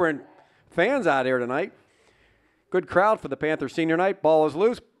exuberant fans out here tonight. Good crowd for the Panthers senior night. Ball is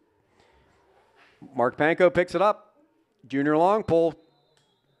loose. Mark Panko picks it up. Junior long pull.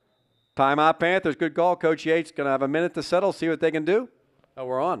 Timeout Panthers. Good call. Coach Yates going to have a minute to settle, see what they can do. Oh,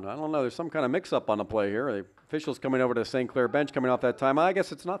 we're on. I don't know. There's some kind of mix-up on the play here. The officials coming over to the St. Clair bench coming off that timeout. I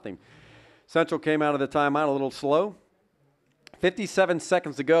guess it's nothing. Central came out of the timeout a little slow. 57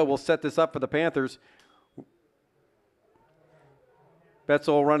 seconds to go. We'll set this up for the Panthers.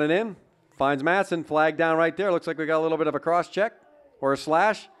 Betzel running in. Finds Matson. Flag down right there. Looks like we got a little bit of a cross check or a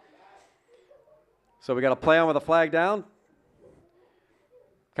slash. So we got to play on with a flag down.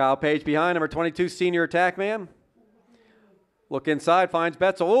 Kyle Page behind, number 22, senior attack man. Look inside, finds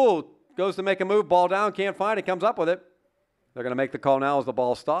Betzel. Ooh, goes to make a move, ball down, can't find it, comes up with it. They're going to make the call now as the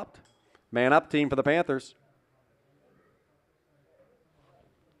ball stopped. Man up team for the Panthers.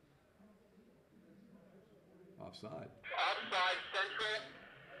 Offside. Offside, Central,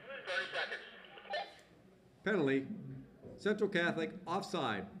 30 seconds. Penalty, Central Catholic,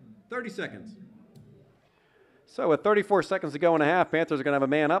 offside, 30 seconds. So with 34 seconds to go in a half, Panthers are going to have a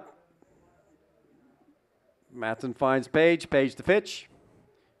man up. Matson finds Page. Page to Fitch.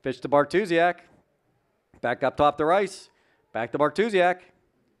 Fitch to Bartusiak. Back up top to Rice. Back to Bartusiak.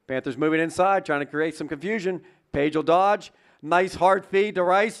 Panthers moving inside, trying to create some confusion. Page will dodge. Nice hard feed to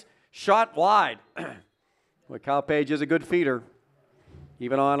Rice. Shot wide. Well, Kyle Page is a good feeder,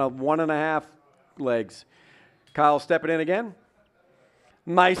 even on a 1.5 legs. Kyle stepping in again.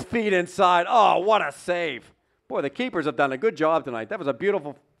 Nice feed inside. Oh, what a save. Boy, the keepers have done a good job tonight. That was a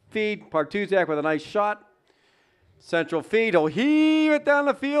beautiful feed. Bartusiak with a nice shot. Central feed. He'll heave it down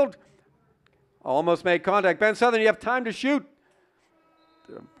the field. Almost made contact. Ben Southern, you have time to shoot.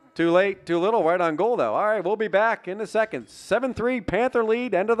 Too late, too little. Right on goal, though. All right, we'll be back in a second. 7-3, Panther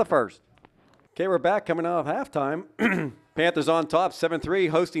lead, end of the first. Okay, we're back coming out of halftime. Panthers on top, 7-3,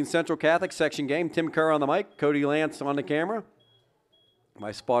 hosting Central Catholic section game. Tim Kerr on the mic, Cody Lance on the camera.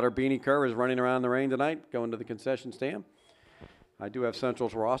 My spotter, Beanie Kerr, is running around the rain tonight, going to the concession stand. I do have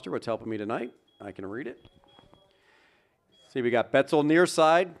Central's roster, what's helping me tonight. I can read it. See, we got Betzel near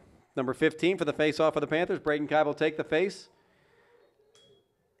side, number 15 for the face-off for the Panthers. Braden Kibe will take the face.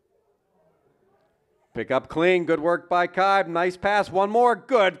 Pick up clean. Good work by Kibe. Nice pass. One more.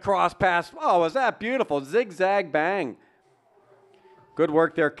 Good cross pass. Oh, was that beautiful? Zigzag bang. Good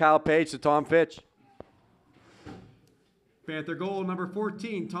work there, Kyle Page to Tom Fitch. Panther goal, number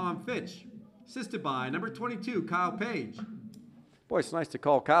 14, Tom Fitch. Assisted by number 22, Kyle Page. Boy, it's nice to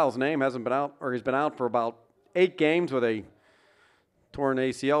call Kyle's name. Hasn't been out, or he's been out for about 8 games with a torn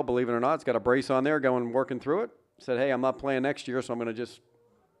ACL, believe it or not. He's got a brace on there, working through it. Said, hey, I'm not playing next year, so I'm going to just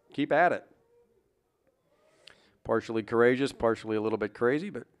keep at it. Partially courageous, partially a little bit crazy,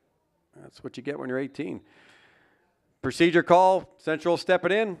 but that's what you get when you're 18. Procedure call, Central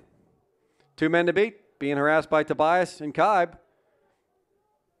stepping in. 2 men to beat, being harassed by Tobias and Kibe.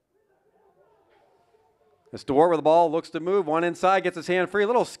 Stewart with the ball, looks to move. One inside, gets his hand free. A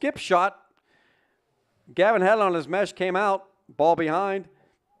little skip shot. Gavin had it on his mesh, came out. Ball behind.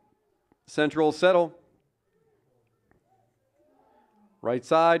 Central settle. Right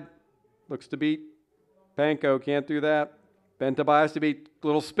side, looks to beat. Panko can't do that. Ben Tobias to beat.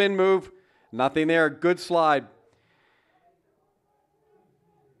 Little spin move. Nothing there. Good slide.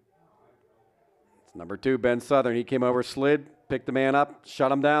 It's number 2, Ben Southern. He came over, slid, picked the man up,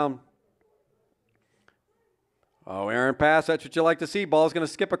 shut him down. Oh, Aaron pass. That's what you like to see. Ball's going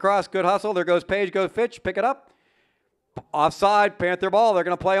to skip across. Good hustle. There goes Page. Goes Fitch. Pick it up. Offside. Panther ball. They're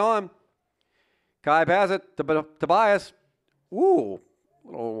going to play on. Kibe has it to Tobias. Ooh.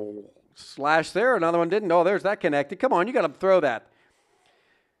 Little slash there. Another one didn't. Oh, there's that connected. Come on. You got to throw that.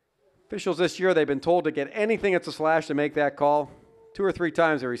 Officials this year, they've been told to get anything that's a slash to make that call. 2 or 3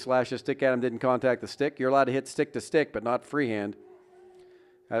 times where he slashed a stick at him, didn't contact the stick. You're allowed to hit stick to stick, but not freehand.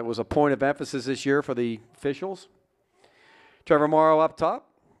 That was a point of emphasis this year for the officials. Trevor Morrow up top.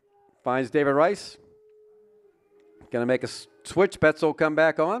 Finds David Rice. Going to make a switch. Betzel will come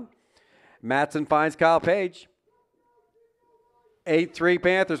back on. Matson finds Kyle Page. 8-3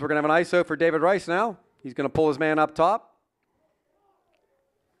 Panthers. We're going to have an ISO for David Rice now. He's going to pull his man up top.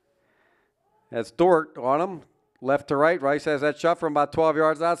 That's Dort on him. Left to right. Rice has that shot from about 12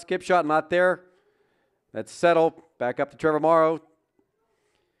 yards out. Skip shot, not there. That's Settle. Back up to Trevor Morrow.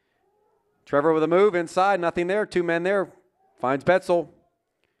 Trevor with a move inside. Nothing there. 2 men there. Finds Betzel.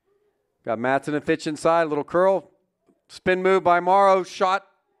 Got Matson and Fitch inside. A little curl. Spin move by Morrow. Shot.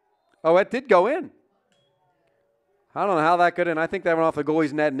 Oh, it did go in. I don't know how that got in. I think that went off the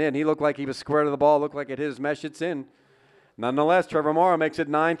goalie's net and in. He looked like he was square to the ball. Looked like it hit his mesh. It's in. Nonetheless, Trevor Morrow makes it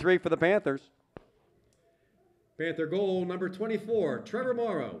 9-3 for the Panthers. Panther goal number 24, Trevor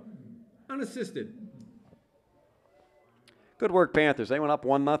Morrow, unassisted. Good work, Panthers. They went up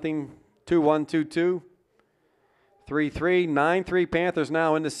 1-0, 2-1, 2-2, 3-3, 9-3 Panthers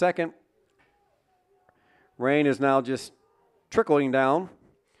now in the second. Rain is now just trickling down.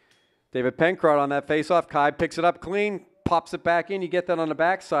 David Pencrod on that faceoff. Kibe picks it up clean, pops it back in. You get that on the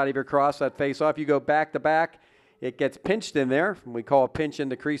back side of your cross, that faceoff. You go back to back. It gets pinched in there. We call a pinch in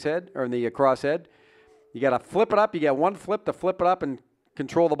the crease head or in the cross head. You got to flip it up. You get one flip to flip it up and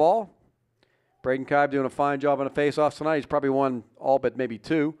control the ball. Braden Kibe doing a fine job on the face-offs tonight. He's probably won all but maybe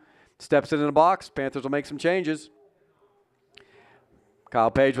 2. Steps into the box. Panthers will make some changes. Kyle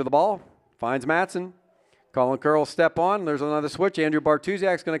Page with the ball. Finds Matson. Colin Curl will step on. There's another switch. Andrew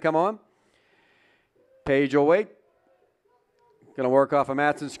Bartusiak's going to come on. Page will wait. Going to work off a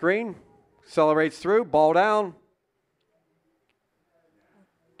Matson screen. Accelerates through. Ball down.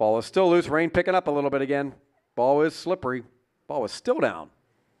 Ball is still loose. Rain picking up a little bit again. Ball is slippery. Ball is still down.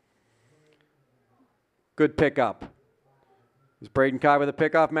 Good pickup. It's Braden Kibe with a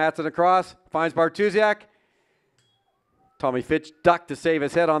pickoff. Matson across. Finds Bartusiak. Tommy Fitch ducked to save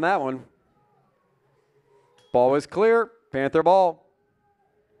his head on that one. Ball is clear. Panther ball.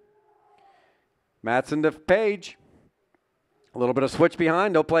 Matson to Page. A little bit of switch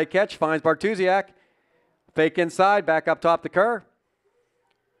behind. No play catch. Finds Bartusiak. Fake inside. Back up top to Kerr.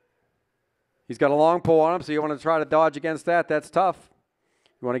 He's got a long pull on him, so you want to try to dodge against that. That's tough.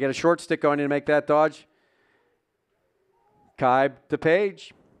 You want to get a short stick on you to make that dodge. Kibe to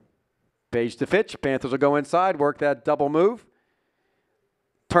Page. Page to Fitch. Panthers will go inside, work that double move.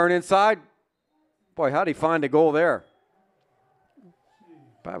 Turn inside. Boy, how'd he find a goal there?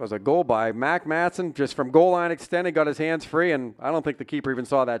 That was a goal by Mac Matson, just from goal line extended, got his hands free, and I don't think the keeper even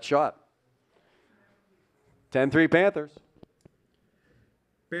saw that shot. 10-3 Panthers.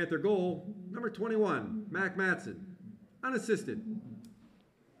 Panther goal, number 21, Mac Matson, unassisted.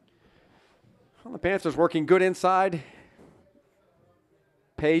 Well, the Panthers working good inside.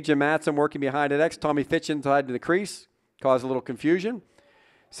 Page and Matson working behind the X. Tommy Fitch inside to the crease. Caused a little confusion.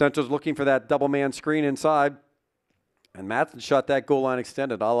 Central's looking for that double man screen inside. And Matson shot that goal line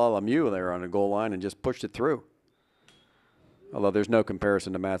extended a la Lemieux there on the goal line and just pushed it through. Although there's no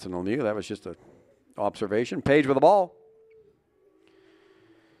comparison to Matson and Lemieux. That was just an observation. Page with the ball.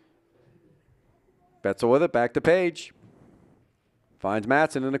 Betzel with it. Back to Page. Finds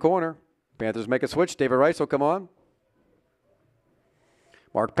Matson in the corner. Panthers make a switch. David Rice will come on.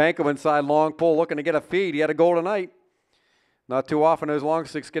 Mark Panko inside, long pull, looking to get a feed. He had a goal tonight. Not too often those long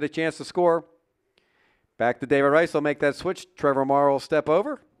sticks get a chance to score. Back to David Rice. They'll make that switch. Trevor Morrow will step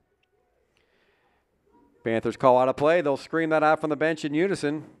over. Panthers call out a play. They'll scream that out from the bench in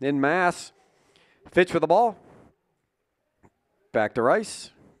unison, in mass. Fitch for the ball. Back to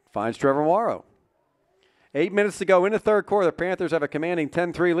Rice. Finds Trevor Morrow. 8 minutes to go in the third quarter. The Panthers have a commanding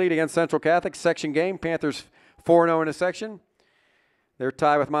 10-3 lead against Central Catholic. Section game. Panthers 4-0 in the section. They're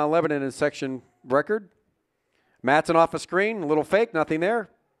tied with Mount Lebanon in section record. Matson off a screen. A little fake. Nothing there.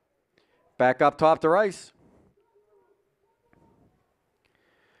 Back up top to Rice.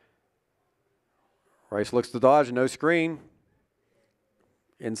 Rice looks to dodge. No screen.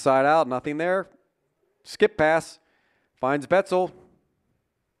 Inside out. Nothing there. Skip pass. Finds Betzel.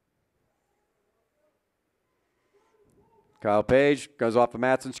 Kyle Page goes off the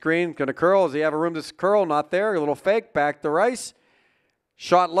Matson screen. Going to curl. Does he have a room to curl? Not there. A little fake. Back to Rice.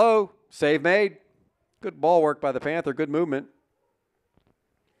 Shot low. Save made. Good ball work by the Panther. Good movement.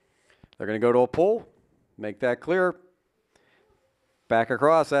 They're going to go to a pull. Make that clear. Back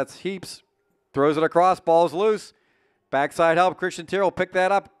across. That's Heaps. Throws it across. Ball's loose. Backside help. Christian Tyrrell pick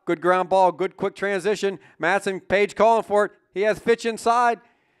that up. Good ground ball. Good quick transition. Matson, Page calling for it. He has Fitch inside.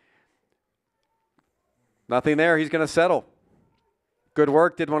 Nothing there. He's going to settle. Good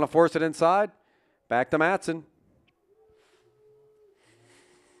work. Didn't want to force it inside. Back to Matson.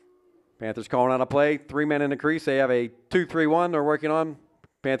 Panthers calling on a play. 3 men in the crease. They have a 2-3-1 they're working on.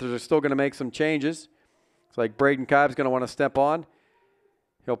 Panthers are still going to make some changes. It's like Braden Kibe's going to want to step on.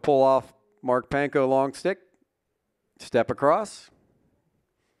 He'll pull off Mark Panko long stick. Step across.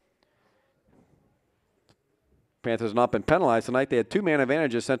 Panthers have not been penalized tonight. They had 2-man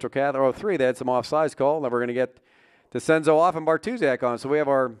advantages, Central Catholic. Or 3. They had some offsides call. Then we're going to get DeCenzo off and Bartusiak on. So we have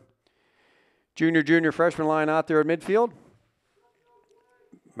our junior freshman line out there at midfield.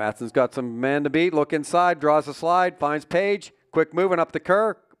 Matson's got some man to beat. Look inside. Draws a slide. Finds Page. Quick moving up to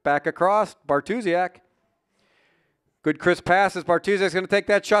Kerr. Back across. Bartusiak. Good crisp passes. Bartusiak's going to take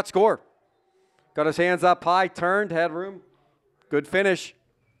that shot. Score. Got his hands up high. Turned. Had room. Good finish.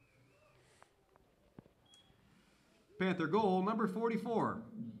 Panther goal, number 44,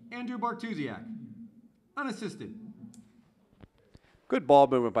 Andrew Bartusiak, unassisted. Good ball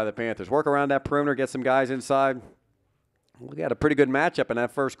movement by the Panthers. Work around that perimeter. Get some guys inside. We got a pretty good matchup in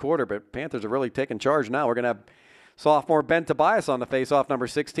that first quarter, but Panthers are really taking charge now. We're going to have sophomore Ben Tobias on the face-off, number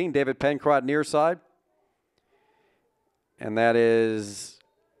 16, David Pencrott near side. And that is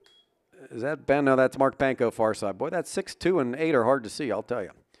that Ben? No, that's Mark Panko far side. Boy, that 6'2" and 8 are hard to see, I'll tell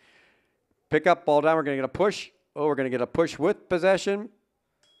you. Pick up, ball down. We're going to get a push. Oh, we're going to get a push with possession.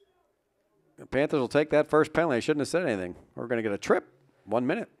 The Panthers will take that first penalty. I shouldn't have said anything. We're going to get a trip. 1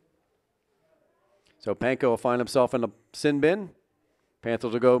 minute. So Panko will find himself in the sin bin.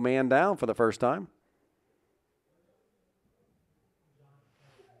 Panthers will go man down for the first time.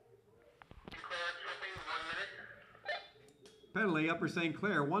 Penalty, Upper St.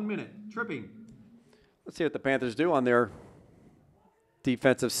 Clair, 1 minute. Tripping. Let's see what the Panthers do on their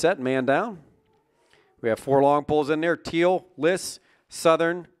defensive set, man down. We have 4 long pulls in there. Teal, Liss,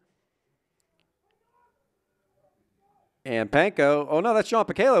 Southern, and Panko. Oh, no, that's John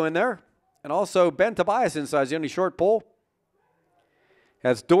Picalo in there. And also Ben Tobias inside the only short pull.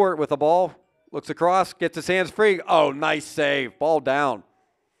 Has Dort with the ball. Looks across, gets his hands free. Oh, nice save. Ball down.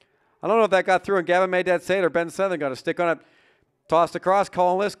 I don't know if that got through and Gavin made that save or Ben Southern got a stick on it. Tossed across,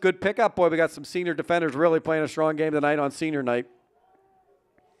 Colin Liss. Good pickup. Boy, we got some senior defenders really playing a strong game tonight on senior night.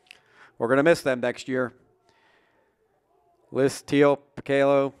 We're going to miss them next year. Liss, Teal,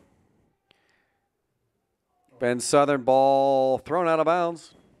 Picalo. Ben Southern, ball thrown out of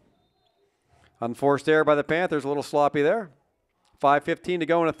bounds. Unforced error by the Panthers, a little sloppy there. 5:15 to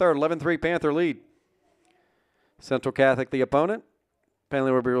go in the third, 11-3 Panther lead. Central Catholic the opponent.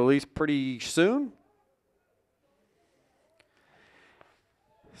 Penalty will be released pretty soon.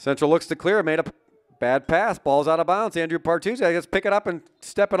 Central looks to clear, made a bad pass, ball's out of bounds. Andrew Partuzzi gets pick it up and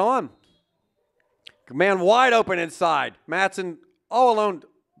step it on. Man wide open inside. Matson all alone.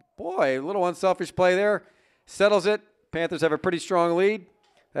 Boy, a little unselfish play there. Settles it. Panthers have a pretty strong lead.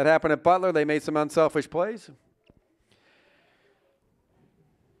 That happened at Butler. They made some unselfish plays.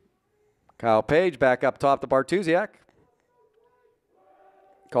 Kyle Page back up top to Bartusiak.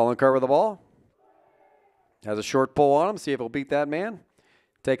 Colin Kerr with the ball. Has a short pull on him. See if he'll beat that man.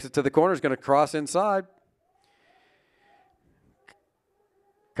 Takes it to the corner. Is going to cross inside.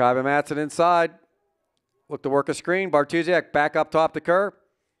 Kyvan Matson inside. Look to work a screen. Bartusiak back up top to Kerr.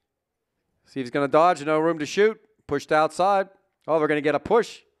 See if he's going to dodge. No room to shoot. Pushed outside. Oh, they're going to get a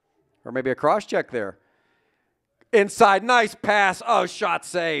push. Or maybe a cross check there. Inside. Nice pass. Oh, shot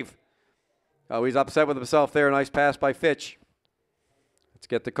save. Oh, he's upset with himself there. Nice pass by Fitch. Let's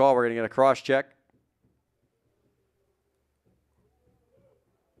get the call. We're going to get a cross check.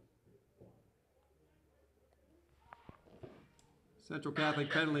 Central Catholic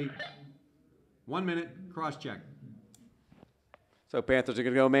penalty. 1 minute, cross check. So Panthers are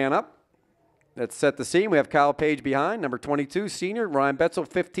going to go man up. Let's set the scene. We have Kyle Page behind, number 22, senior. Ryan Betzel,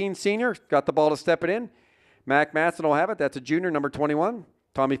 15, senior. Got the ball to step it in. Mac Matson will have it. That's a junior, number 21.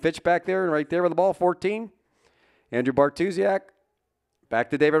 Tommy Fitch back there and right there with the ball, 14. Andrew Bartusiak. Back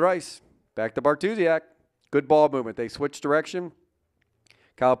to David Rice. Back to Bartusiak. Good ball movement. They switch direction.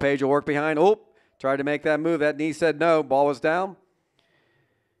 Kyle Page will work behind. Oh, tried to make that move. That knee said no. Ball was down.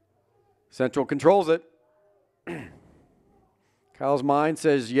 Central controls it. Kyle's mind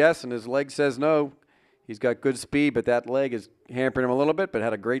says yes, and his leg says no. He's got good speed, but that leg is hampering him a little bit, but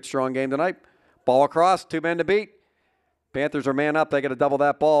had a great, strong game tonight. Ball across, 2 men to beat. Panthers are man up. They got to double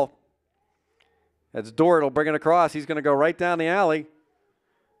that ball. That's Dort. He'll bring it across. He's going to go right down the alley.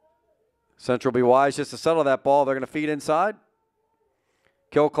 Central will be wise just to settle that ball. They're going to feed inside.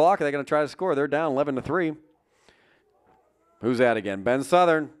 Kill clock. They're going to try to score. They're down 11-3. Who's that again? Ben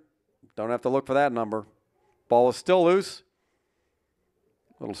Southern. Don't have to look for that number. Ball is still loose.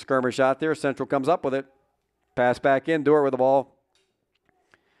 Little skirmish out there. Central comes up with it. Pass back in. Dort with the ball.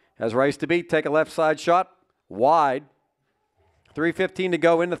 Has Rice to beat. Take a left side shot. Wide. 3:15 to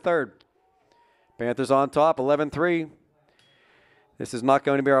go in the third. Panthers on top, 11-3. This is not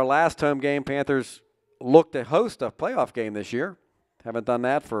going to be our last home game. Panthers look to host a playoff game this year. Haven't done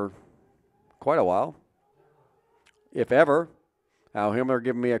that for quite a while, if ever. Al Himmler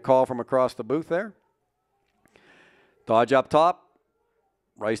giving me a call from across the booth there. Dodge up top.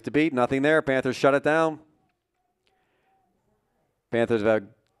 Rice to beat. Nothing there. Panthers shut it down. Panthers have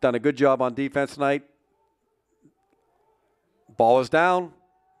done a good job on defense tonight. Ball is down.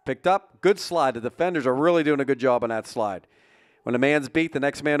 Picked up. Good slide. The defenders are really doing a good job on that slide. When a man's beat, the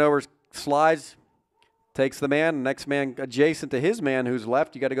next man over slides, takes the man, the next man adjacent to his man who's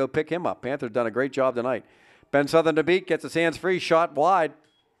left, you got to go pick him up. Panthers done a great job tonight. Ben Southern to beat, gets his hands free, shot wide.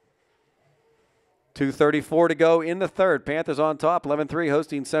 2:34 to go in the third. Panthers on top, 11-3,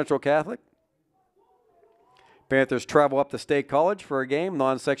 hosting Central Catholic. Panthers travel up to State College for a game,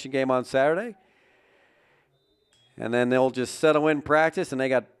 non-section game on Saturday. And then they'll just settle in practice, and they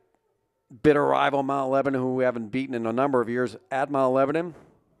got bitter rival Mount Lebanon, who we haven't beaten in a number of years at Mount Lebanon.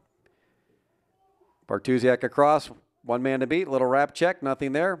 Bartusiak across, 1 man to beat, little wrap check,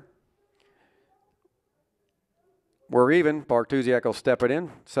 nothing there. We're even. Bartusiak will step it in,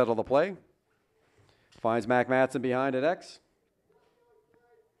 settle the play. Finds Mac Matson behind at X.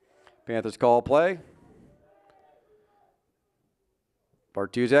 Panthers call play.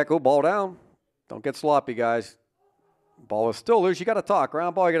 Bartuzak, oh, ball down. Don't get sloppy, guys. Ball is still loose. You got to talk.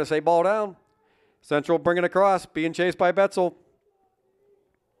 Ground ball, you got to say ball down. Central bringing across, being chased by Betzel.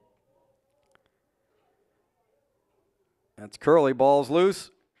 That's Curley. Ball's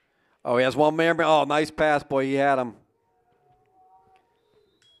loose. Oh, he has one man. Oh, nice pass, boy. He had him.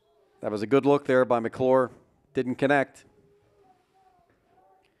 That was a good look there by McClure. Didn't connect.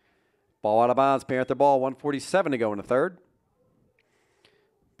 Ball out of bounds. Panther ball. 1:47 to go in the third.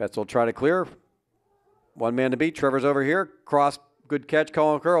 Betzel will try to clear. One man to beat. Trevor's over here. Cross. Good catch.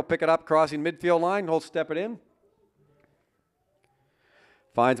 Colin Curl. Pick it up. Crossing midfield line. He'll step it in.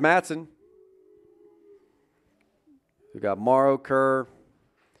 Finds Matson. We've got Morrow, Kerr,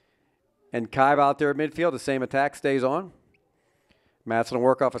 and Kive out there at midfield. The same attack stays on. Matson will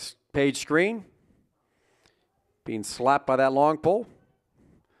work off a Page screen. Being slapped by that long pole.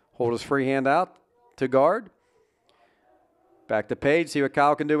 Hold his free hand out to guard. Back to Page. See what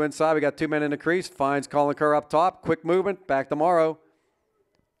Kyle can do inside. We got 2 men in the crease. Finds Colin Kerr up top. Quick movement. Back to Morrow.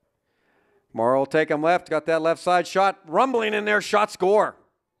 Morrow will take him left. Got that left side shot. Rumbling in there. Shot score.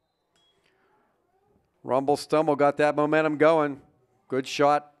 Rumble stumble. Got that momentum going. Good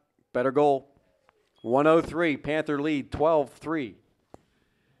shot. Better goal. 103. Panther lead 12-3.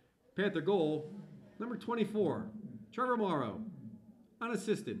 Panther goal, number 24, Trevor Morrow,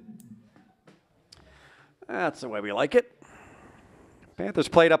 unassisted. That's the way we like it. Panthers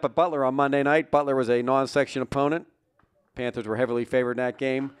played up at Butler on Monday night. Butler was a non-section opponent. Panthers were heavily favored in that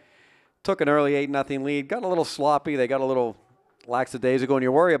game. Took an early 8-0 lead. Got a little sloppy. They got a little lackadaisical, and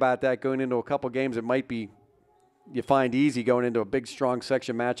you worry about that going into a couple games. It might be you find easy going into a big, strong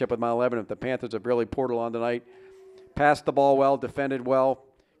section matchup with Mount 11 if the Panthers have really poured it on tonight. Passed the ball well, defended well.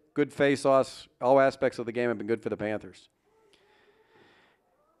 Good face-offs. All aspects of the game have been good for the Panthers.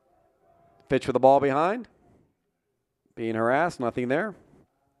 Fitch with the ball behind. Being harassed, nothing there.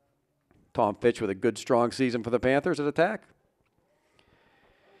 Tom Fitch with a good, strong season for the Panthers at attack.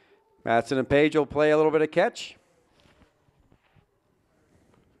 Matson and Page will play a little bit of catch.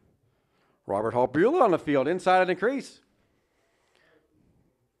 Robert Hall-Beulah on the field, inside of the crease.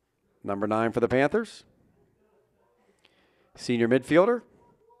 Number 9 for the Panthers. Senior midfielder.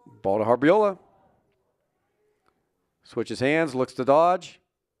 Ball to Harbula. Switches hands, looks to dodge.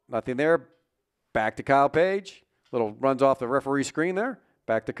 Nothing there. Back to Kyle Page. Little runs off the referee screen there.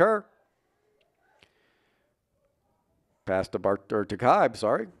 Back to Kerr. Pass to Kibe,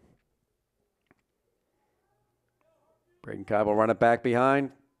 sorry. Braden Kibe will run it back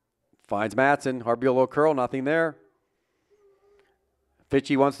behind. Finds Matson. Harbula curl, nothing there.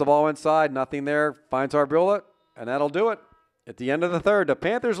 Fitchy wants the ball inside, nothing there. Finds Harbula, and that'll do it. At the end of the third, the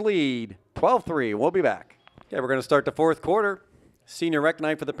Panthers lead 12-3. We'll be back. Okay, we're going to start the fourth quarter. Senior rec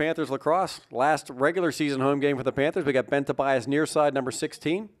night for the Panthers lacrosse. Last regular season home game for the Panthers. We got Ben Tobias near side, number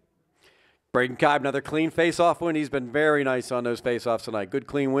 16. Braden Kibe, another clean face-off win. He's been very nice on those face-offs tonight. Good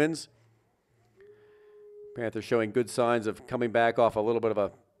clean wins. Panthers showing good signs of coming back off a little bit of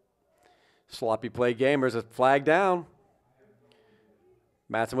a sloppy play game. There's a flag down.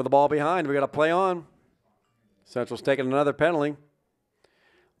 Matson with the ball behind. We got to play on. Central's taking another penalty.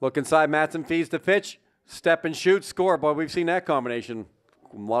 Look inside. Matson feeds to Fitch. Step and shoot. Score. Boy, we've seen that combination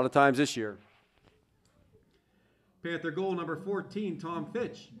a lot of times this year. Panther goal, number 14, Tom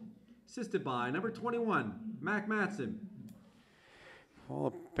Fitch. Assisted by number 21, Mac Matson. Well,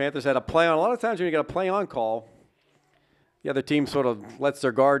 the Panthers had a play on. A lot of times when you get a play on call, the other team sort of lets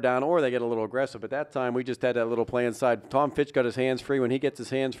their guard down or they get a little aggressive. At that time, we just had that little play inside. Tom Fitch got his hands free. When he gets his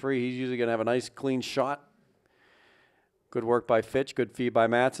hands free, he's usually going to have a nice, clean shot. Good work by Fitch. Good feed by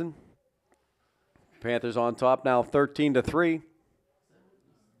Matson. Panthers on top now 13-3.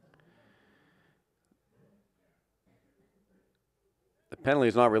 The penalty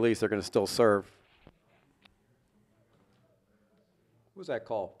is not released. They're going to still serve. What was that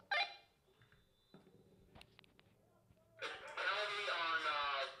call? Penalty on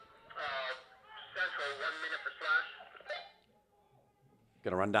Central, 1 minute for slash.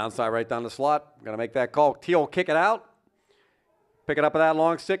 Going to run downside right down the slot. Going to make that call. Teal will kick it out. Pick it up with that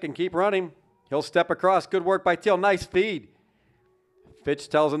long stick and keep running. He'll step across. Good work by Teal. Nice feed. Fitch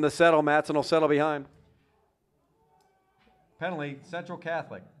tells him to settle. Matson will settle behind. Penalty, Central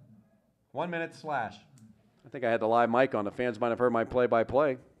Catholic. 1 minute slash. I think I had the live mic on. The fans might have heard my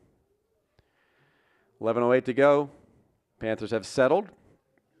play-by-play. 11:08 to go. Panthers have settled.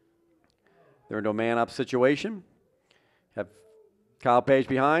 They're into a man-up situation. Have Kyle Page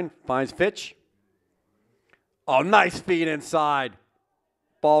behind. Finds Fitch. Oh, nice feed inside.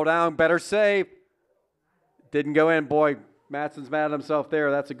 Ball down, better save. Didn't go in. Boy, Matson's mad at himself there.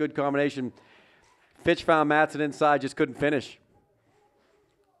 That's a good combination. Fitch found Matson inside, just couldn't finish.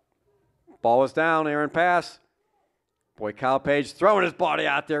 Ball is down, Aaron pass. Boy, Kyle Page throwing his body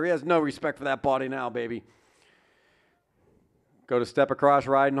out there. He has no respect for that body now, baby. Go to step across,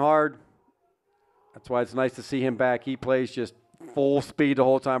 riding hard. That's why it's nice to see him back. He plays just full speed the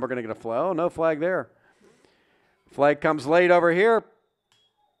whole time. We're going to get a flag. Oh, no flag there. Flag comes late over here.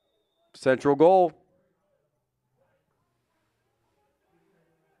 Central goal.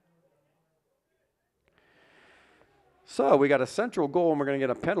 So we got a central goal, and we're going to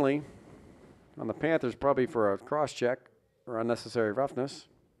get a penalty on the Panthers, probably for a cross-check or unnecessary roughness.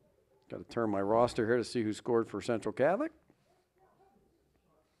 Got to turn my roster here to see who scored for Central Catholic.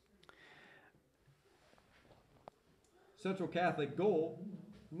 Central Catholic goal,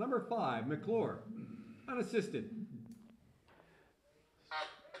 number 5, McClure, unassisted. 1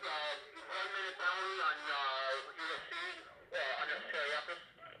 minute penalty on USC, unnecessary roughness.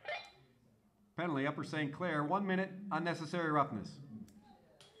 Penalty, Upper St. Clair, 1 minute, unnecessary roughness.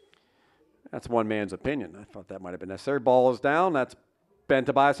 That's one man's opinion. I thought that might have been necessary. Ball is down. That's Ben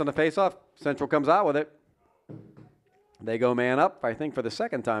Tobias on the faceoff. Central comes out with it. They go man up, I think, for the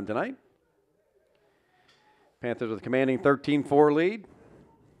second time tonight. Panthers with a commanding 13-4 lead.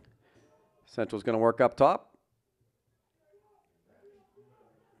 Central's going to work up top.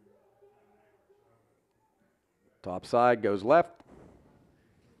 Top side goes left.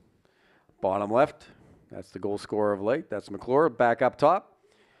 Bottom left. That's the goal scorer of late. That's McClure. Back up top.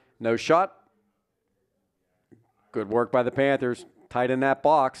 No shot. Good work by the Panthers. Tight in that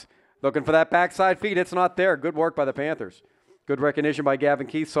box. Looking for that backside feed. It's not there. Good work by the Panthers. Good recognition by Gavin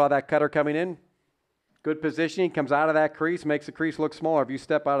Keith. Saw that cutter coming in. Good positioning. Comes out of that crease. Makes the crease look smaller if you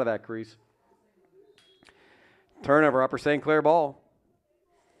step out of that crease. Turnover. Upper St. Clair ball.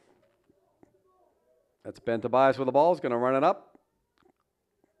 That's Ben Tobias with the ball. He's going to run it up.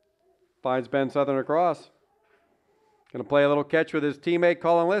 Finds Ben Southern across. Going to play a little catch with his teammate,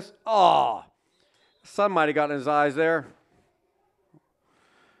 Colin List. Oh, the sun might have gotten in his eyes there.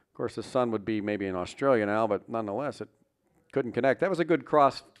 Of course, the sun would be maybe in Australia now, but nonetheless, it couldn't connect. That was a good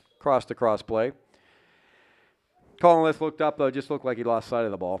cross-to-cross play. Colin List looked up, though. Just looked like he lost sight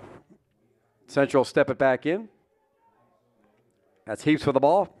of the ball. Central step it back in. That's Heaps for the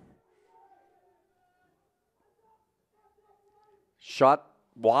ball. Shot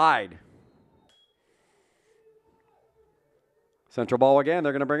wide. Central ball again.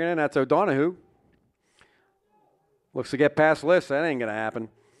 They're going to bring it in. That's O'Donoghue. Looks to get past List. That ain't going to happen.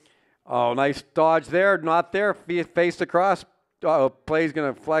 Oh, nice dodge there. Not there. Faced across. Flag's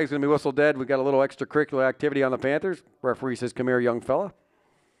going to be whistled dead. We got a little extracurricular activity on the Panthers. Referee says, "Come here, young fella."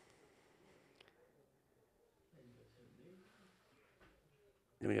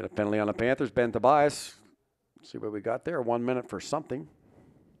 Going to get a penalty on the Panthers. Ben Tobias. Let's see what we got there. 1 minute for something.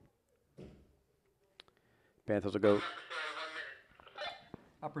 Panthers will go.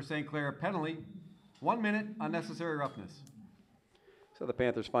 Upper St. Clair penalty. 1 minute, unnecessary roughness. So the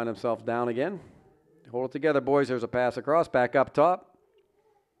Panthers find themselves down again. Hold it together, boys. There's a pass across, back up top.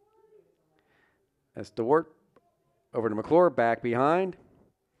 That's DeWart. Over to McClure, back behind.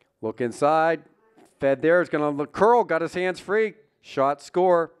 Look inside. Fed there. It's going to curl. Got his hands free. Shot,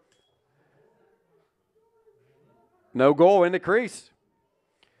 score. No goal in the crease.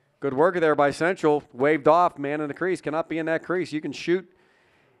 Good work there by Central. Waved off. Man in the crease. Cannot be in that crease. You can shoot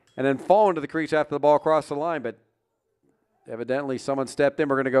and then fall into the crease after the ball crossed the line, but evidently someone stepped in.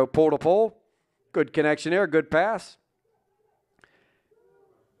 We're going to go pole to pole. Good connection there. Good pass.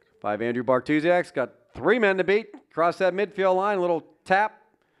 5 Andrew Bartusiak's got 3 men to beat. Cross that midfield line. A little tap.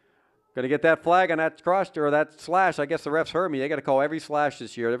 Going to get that flag on that cross or that slash. I guess the refs heard me. They got to call every slash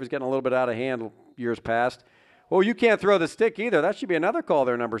this year. It was getting a little bit out of hand years past. Oh, you can't throw the stick either. That should be another call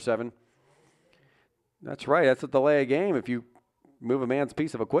there, number 7. That's right. That's a delay of game if you move a man's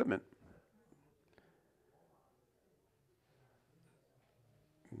piece of equipment.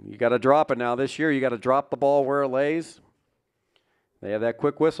 You got to drop it now. This year, you got to drop the ball where it lays. They have that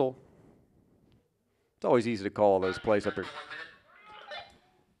quick whistle. It's always easy to call those plays up there.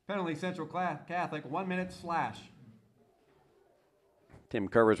 Penalty, Central Catholic, 1 minute slash. Tim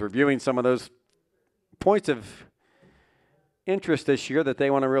Kerr is reviewing some of those points of interest this year that they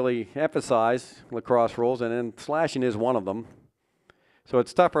want to really emphasize, lacrosse rules, and then slashing is one of them. So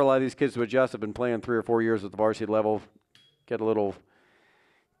it's tough for a lot of these kids to adjust. Have been playing 3 or 4 years at the varsity level, get a little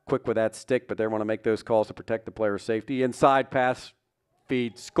quick with that stick, but they want to make those calls to protect the player's safety. Inside pass,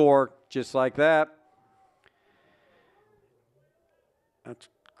 feed, score, just like that. That's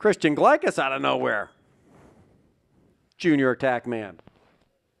Christian Glykas out of nowhere. Junior attack man.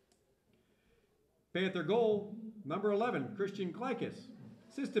 Panther goal, number 11, Christian Glykas.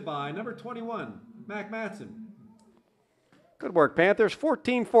 Assisted by number 21, Mac Matson. Good work, Panthers.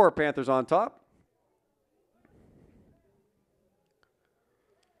 14-4, Panthers on top.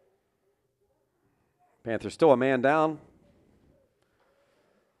 Panthers still a man down.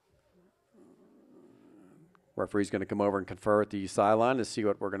 Referee's going to come over and confer at the sideline to see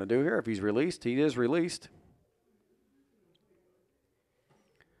what we're going to do here. If he's released, he is released.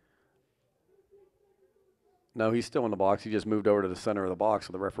 No, he's still in the box. He just moved over to the center of the box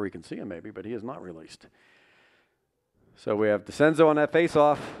so the referee can see him maybe, but he is not released. So we have DeCenzo on that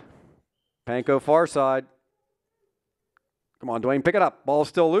faceoff. Panko far side. Come on, Dwayne, pick it up. Ball's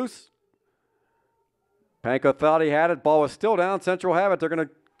still loose. Panko thought he had it. Ball was still down. Central have it. They're going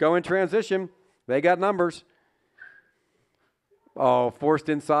to go in transition. They got numbers. Oh, forced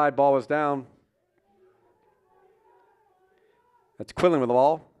inside. Ball was down. That's Quillen with the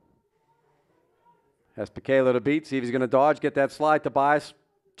ball. Has Picalo to beat. See if he's going to dodge. Get that slide. Tobias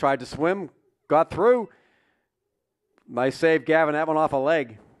tried to swim. Got through. Nice save, Gavin. That one off a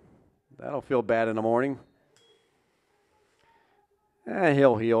leg. That'll feel bad in the morning.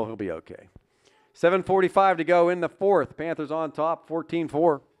 He'll heal. He'll be okay. 7:45 to go in the fourth. Panthers on top,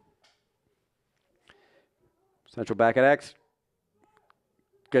 14-4. Central back at X.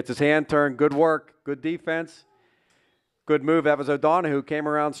 Gets his hand turned. Good work. Good defense. Good move. That was O'Donohue. Came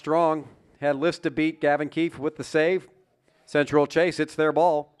around strong. Had List to beat. Gavin Keefe with the save. Central chase. It's their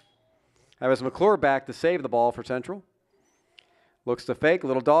ball. That was McClure back to save the ball for Central. Looks to fake.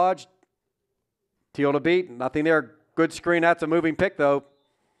 Little dodge. Teal to beat. Nothing there. Good screen. That's a moving pick, though.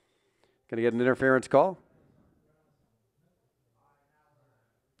 Going to get an interference call.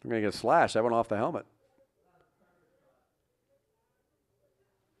 I'm going to get a slash. That went off the helmet.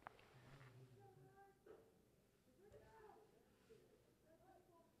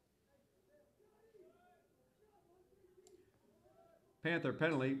 Panther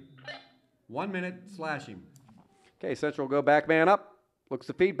penalty. 1 minute slashing. Okay, Central go back man up. Looks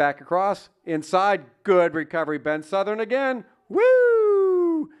to feed back across. Inside. Good recovery. Ben Southern again.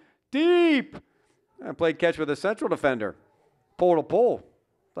 Woo! Deep. And played catch with a Central defender. Pull to pull.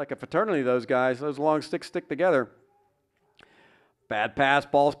 Like a fraternity, those guys. Those long sticks stick together. Bad pass.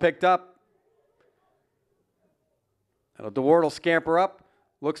 Ball's picked up. And DeWard will scamper up.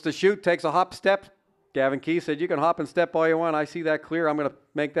 Looks to shoot. Takes a hop step. Gavin Key said, you can hop and step all you want. I see that clear. I'm going to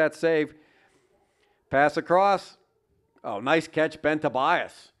make that save. Pass across. Oh, nice catch, Ben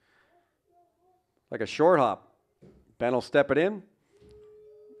Tobias. Like a short hop. Ben will step it in.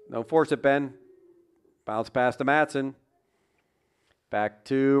 Don't force it, Ben. Bounce pass to Matson. Back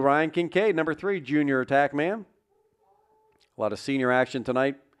to Ryan Kincaid, number 3, junior attack man. A lot of senior action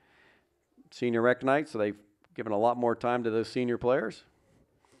tonight. Senior rec night, so they've given a lot more time to those senior players.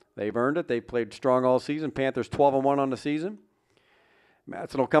 They've earned it. They've played strong all season. Panthers 12-1 on the season.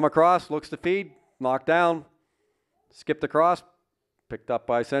 Matson will come across, looks to feed, knocked down, skipped across, picked up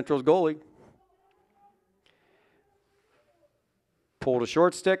by Central's goalie. Pulled a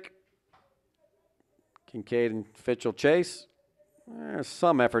short stick. Kincaid and Fitch will chase. There's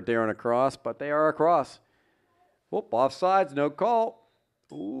some effort there on a cross, but they are across. Whoop, offsides, no call.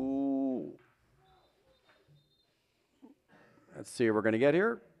 Ooh. Let's see what we're going to get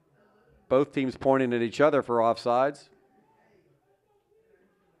here. Both teams pointing at each other for offsides.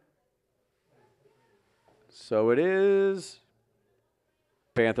 So it is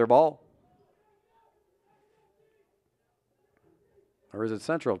Panther ball. Or is it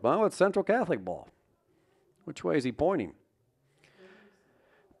Central? No, it's Central Catholic ball. Which way is he pointing?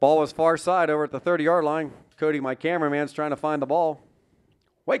 Ball was far side over at the 30-yard line. Cody, my cameraman's trying to find the ball.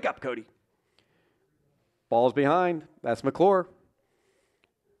 Wake up, Cody. Ball's behind. That's McClure.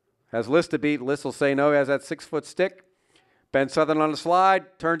 Has List to beat. List will say no. He has that 6-foot stick. Ben Southern on the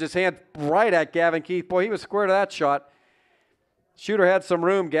slide. Turns his hand right at Gavin Keith. Boy, he was square to that shot. Shooter had some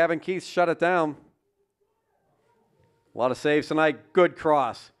room. Gavin Keith shut it down. A lot of saves tonight. Good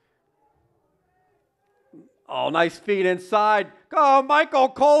cross. Oh, nice feed inside. Oh, Michael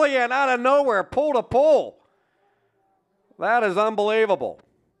Collian out of nowhere. Pull to pull. That is unbelievable.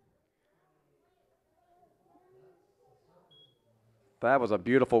 That was a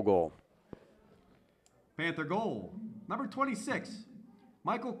beautiful goal. Panther goal, number 26,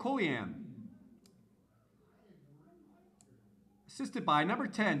 Michael Collian. Assisted by number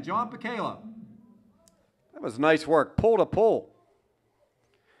 10, John Picala. That was nice work, pull to pull.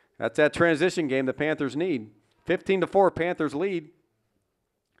 That's that transition game the Panthers need. 15-4, Panthers lead.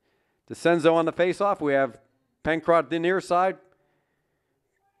 DeCenzo on the faceoff. We have Pencrott the near side.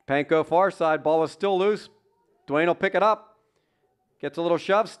 Panko far side. Ball was still loose. Dwayne will pick it up. Gets a little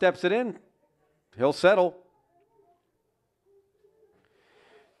shove, steps it in. He'll settle.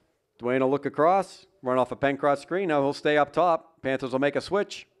 Dwayne will look across, run off a Pencroft screen. Now he'll stay up top. Panthers will make a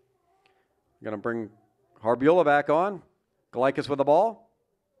switch. Going to bring Harbula back on. Galikas with the ball.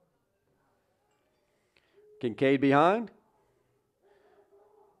 Kincaid behind.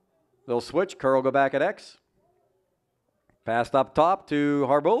 They'll switch. Kerr will go back at X. Passed up top to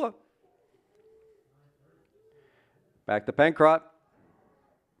Harbula. Back to Pencroft.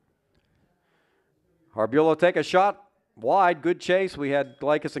 Harbula will take a shot wide. Good chase. We had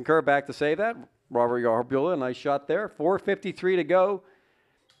Galikas and Kerr back to save that. Robert Harbula, a nice shot there. 4:53 to go.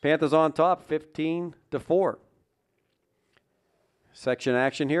 Panthers on top, 15-4. Section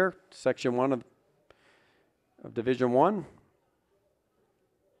action here. Section 1 of Division 1.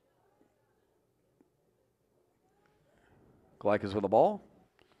 Galikas with the ball.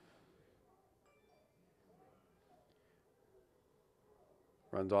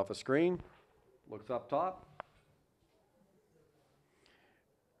 Runs off a screen. Looks up top.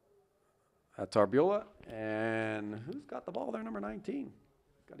 That's Harbula. And who's got the ball there? Number 19.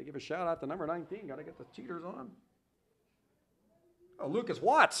 Got to give a shout out to number 19. Got to get the cheaters on. Oh, Lucas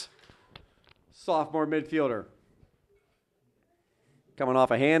Watts. Sophomore midfielder. Coming off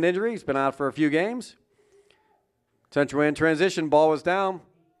a hand injury. He's been out for a few games. Central in transition. Ball was down.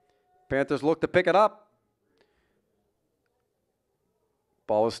 Panthers look to pick it up.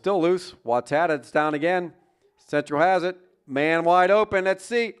 Ball is still loose. Watts had it. It's down again. Central has it. Man wide open. Let's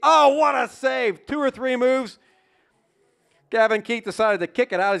see. Oh, what a save. 2 or 3 moves. Gavin Keith decided to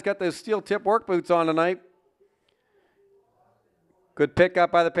kick it out. He's got those steel tip work boots on tonight. Good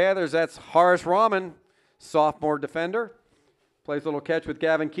pickup by the Panthers. That's Horace Rahman, sophomore defender. Plays a little catch with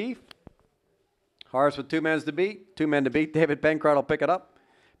Gavin Keith. Horace with 2 men to beat. 2 men to beat. David Pencroft will pick it up.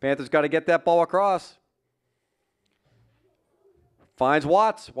 Panthers got to get that ball across. Finds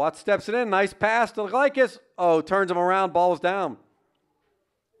Watts. Watts steps it in. Nice pass to Galikas. Oh, turns him around. Ball was down.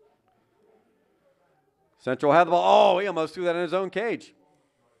 Central had the ball. Oh, he almost threw that in his own cage.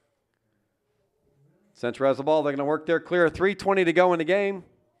 Central has the ball. They're going to work there clear. 3:20 to go in the game.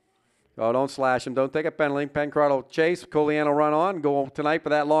 Oh, don't slash him. Don't take a penalty. Pencroft will chase. Colian will run on. Go tonight for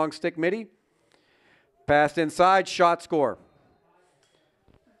that long stick midi. Passed inside. Shot score.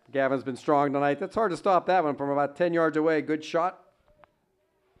 Gavin's been strong tonight. That's hard to stop that one from about 10 yards away. Good shot.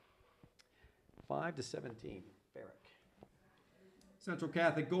 5-17. Ferrick. Central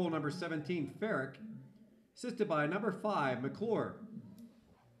Catholic goal number 17, Ferrick. Assisted by number 5, McClure.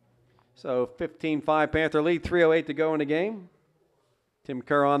 So 15-5 Panther lead, 3:08 to go in the game. Tim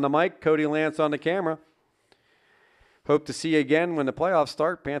Kerr on the mic, Cody Lance on the camera. Hope to see you again when the playoffs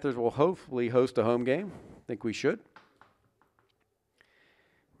start. Panthers will hopefully host a home game. I think we should.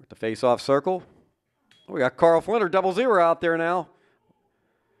 We're at the face-off circle. We got Carl Flinter, 0-0 out there now.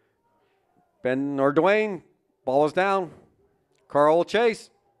 Dwayne, ball is down. Carl will chase.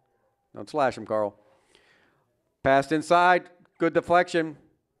 Don't slash him, Carl. Passed inside, good deflection.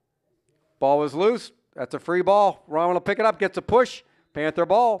 Ball was loose. That's a free ball. Rahman will pick it up, gets a push. Panther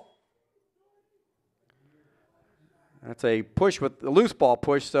ball. That's a push with a loose ball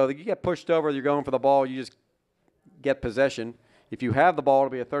push. So you get pushed over, you're going for the ball, you just get possession. If you have the ball,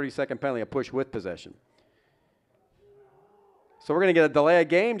 it'll be a 30-second penalty, a push with possession. So we're going to get a delay of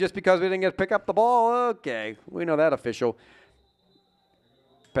game just because we didn't get to pick up the ball. Okay, we know that official.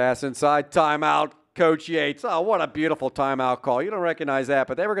 Pass inside, timeout. Coach Yates. Oh, what a beautiful timeout call. You don't recognize that,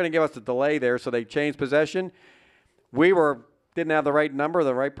 but they were going to give us a delay there, so they changed possession. We didn't have the right number,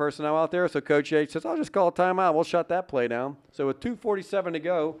 the right personnel out there, so Coach Yates says, I'll just call a timeout. We'll shut that play down. So with 2:47 to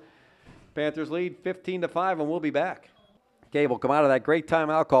go, Panthers lead 15-5, and we'll be back. Okay, we'll come out of that great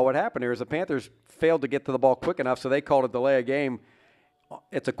timeout call. What happened here is the Panthers failed to get to the ball quick enough, so they called a delay of game.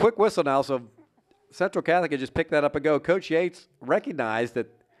 It's a quick whistle now, so Central Catholic had just picked that up and go. Coach Yates recognized that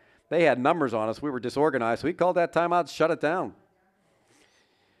they had numbers on us. We were disorganized, so he called that timeout, shut it down.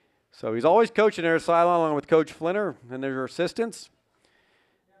 So he's always coaching their sideline along with Coach Flinter and their assistants,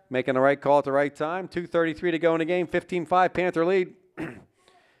 making the right call at the right time. 2:33 to go in the game, 15-5 Panther lead.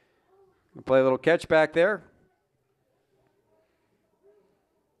 We'll play a little catch back there.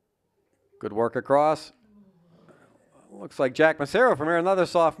 Good work across. Looks like Jack Macero from here, another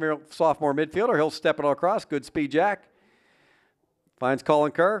sophomore midfielder. He'll step it across. Good speed, Jack. Finds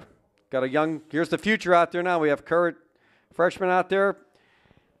Colin Kerr. Got a young, here's the future out there now. We have Kerr, freshman out there.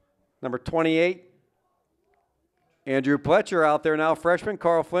 Number 28. Andrew Pletcher out there now, freshman.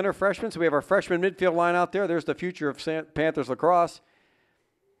 Carl Flinter, freshman. So we have our freshman midfield line out there. There's the future of Panthers lacrosse.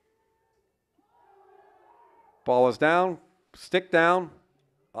 Ball is down. Stick down.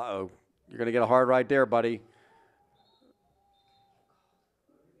 Uh-oh. You're going to get a hard right there, buddy.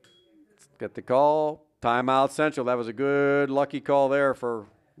 Let's get the call. Timeout Central. That was a good lucky call there for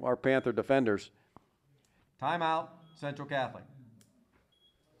our Panther defenders. Timeout, Central Catholic.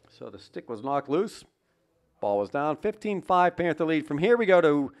 So the stick was knocked loose. Ball was down. 15-5 Panther lead. From here we go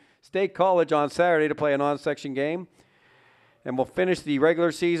to State College on Saturday to play a non-section game. And we'll finish the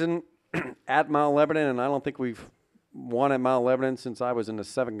regular season at Mount Lebanon, and I don't think we've won at Mount Lebanon since I was in the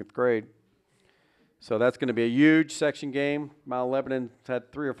 7th grade. So that's going to be a huge section game. Mount Lebanon's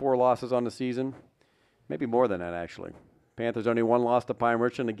had 3 or 4 losses on the season. Maybe more than that, actually. Panthers only 1 loss to Pine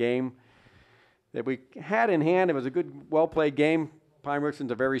Richland. The game that we had in hand, it was a good, well-played game. Pine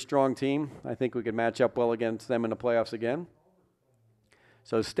Richland's a very strong team. I think we could match up well against them in the playoffs again.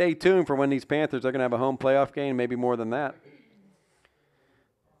 So stay tuned for when these Panthers are going to have a home playoff game, maybe more than that.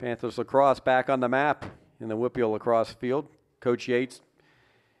 Panthers lacrosse back on the map in the Whippeal lacrosse field. Coach Yates,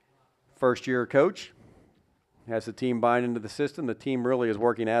 first-year coach, has the team buying into the system. The team really is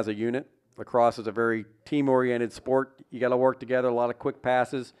working as a unit. Lacrosse is a very team-oriented sport. You got to work together, a lot of quick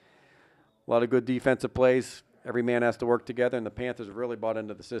passes, a lot of good defensive plays. Every man has to work together, and the Panthers have really bought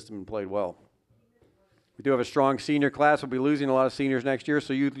into the system and played well. We do have a strong senior class. We'll be losing a lot of seniors next year,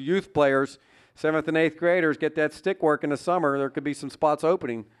 so youth players, 7th and 8th graders, get that stick work in the summer. There could be some spots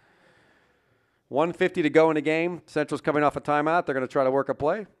opening. 1:50 to go in the game. Central's coming off a timeout. They're going to try to work a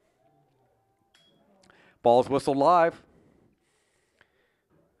play. Ball's whistled live.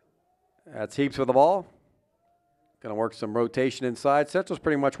 That's Heaps with the ball. Going to work some rotation inside. Central's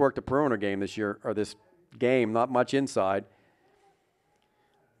pretty much worked a perimeter game this year, or this game, not much inside.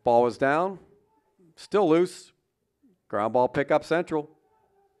 Ball was down. Still loose. Ground ball pickup Central.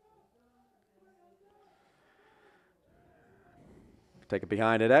 Take it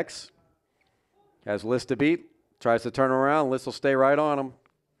behind at X. Has List to beat. Tries to turn around. List will stay right on him.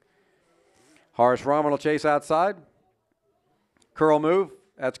 Horace Rahman will chase outside. Curl move.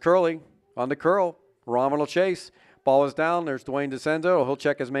 That's Curly. On the curl. Rahman will chase. Ball is down. There's Dwayne DeCenzo. He'll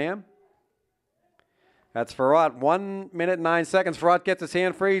check his man. That's Farrat. 1 minute and 9 seconds. Farrat gets his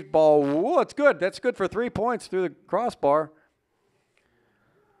hand free. Ball. Whoa, it's good. That's good for 3 points through the crossbar.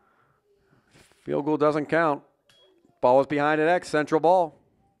 Field goal doesn't count. Ball is behind at X. Central ball.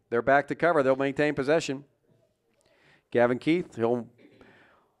 They're back to cover. They'll maintain possession. Gavin Keith, he'll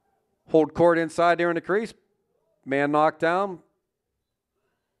hold court inside there in the crease. Man knocked down.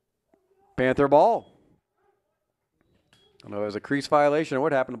 Panther ball. I don't know if it was a crease violation or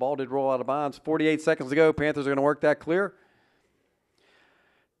what happened. The ball did roll out of bounds. 48 seconds to go. Panthers are going to work that clear.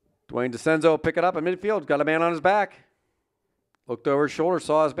 Dwayne DeCenzo will pick it up in midfield. Got a man on his back. Looked over his shoulder,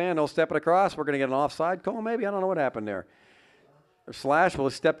 saw his man. No step it across. We're going to get an offside call maybe. I don't know what happened there. Slash will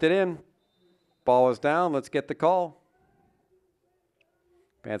have stepped it in. Ball is down. Let's get the call.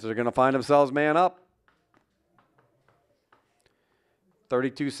 Panthers are going to find themselves man up.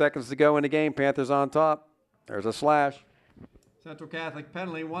 32 seconds to go in the game. Panthers on top. There's a slash. Central Catholic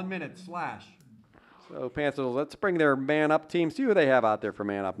penalty, 1 minute, slash. So Panthers, let's bring their man up team. See who they have out there for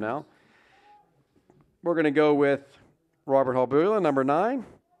man up now. We're going to go with Robert Halbula, number 9.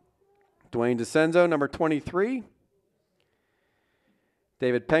 Dwayne DeCenzo, number 23.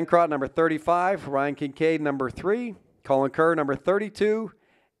 David Pencrott, number 35. Ryan Kincaid, number 3. Colin Kerr, number 32.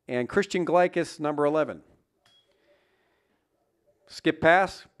 And Christian Glykas, number 11. Skip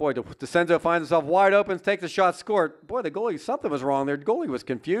pass. Boy, DeCenzo finds himself wide open, takes a shot, scored. Boy, the goalie, something was wrong there. The goalie was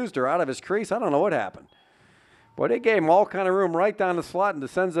confused or out of his crease. I don't know what happened. Boy, they gave him all kind of room right down the slot, and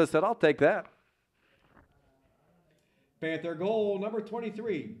DeCenzo said, I'll take that. Panther goal, number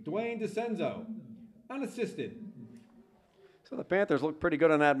 23, Dwayne DeCenzo, unassisted. So the Panthers look pretty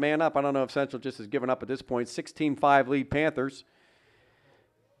good on that man up. I don't know if Central just has given up at this point. 16-5 lead Panthers.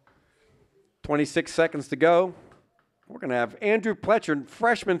 26 seconds to go. We're going to have Andrew Pletcher,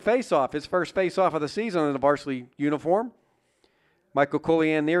 freshman face-off, his first face-off of the season in the varsity uniform. Michael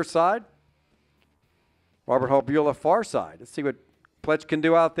Collian near side. Robert Halbula far side. Let's see what Pletcher can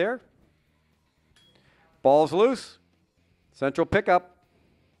do out there. Ball's loose. Central pickup.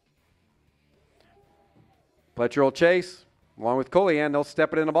 Pletcher will chase. Along with Collian, they'll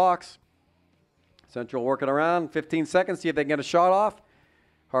step it in the box. Central working around. 15 seconds, see if they can get a shot off.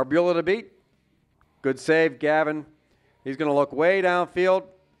 Halbula to beat. Good save, Gavin. He's going to look way downfield.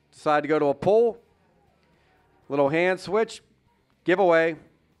 Decide to go to a pull. Little hand switch. Giveaway.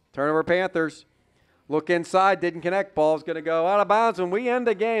 Turnover Panthers. Look inside. Didn't connect. Ball's going to go out of bounds. When we end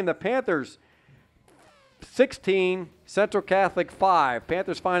the game, the Panthers 16, Central Catholic 5.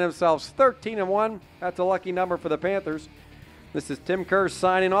 Panthers find themselves 13-1. That's a lucky number for the Panthers. This is Tim Kerr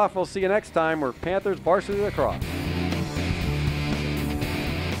signing off. We'll see you next time. We're Panthers Varsity Lacrosse.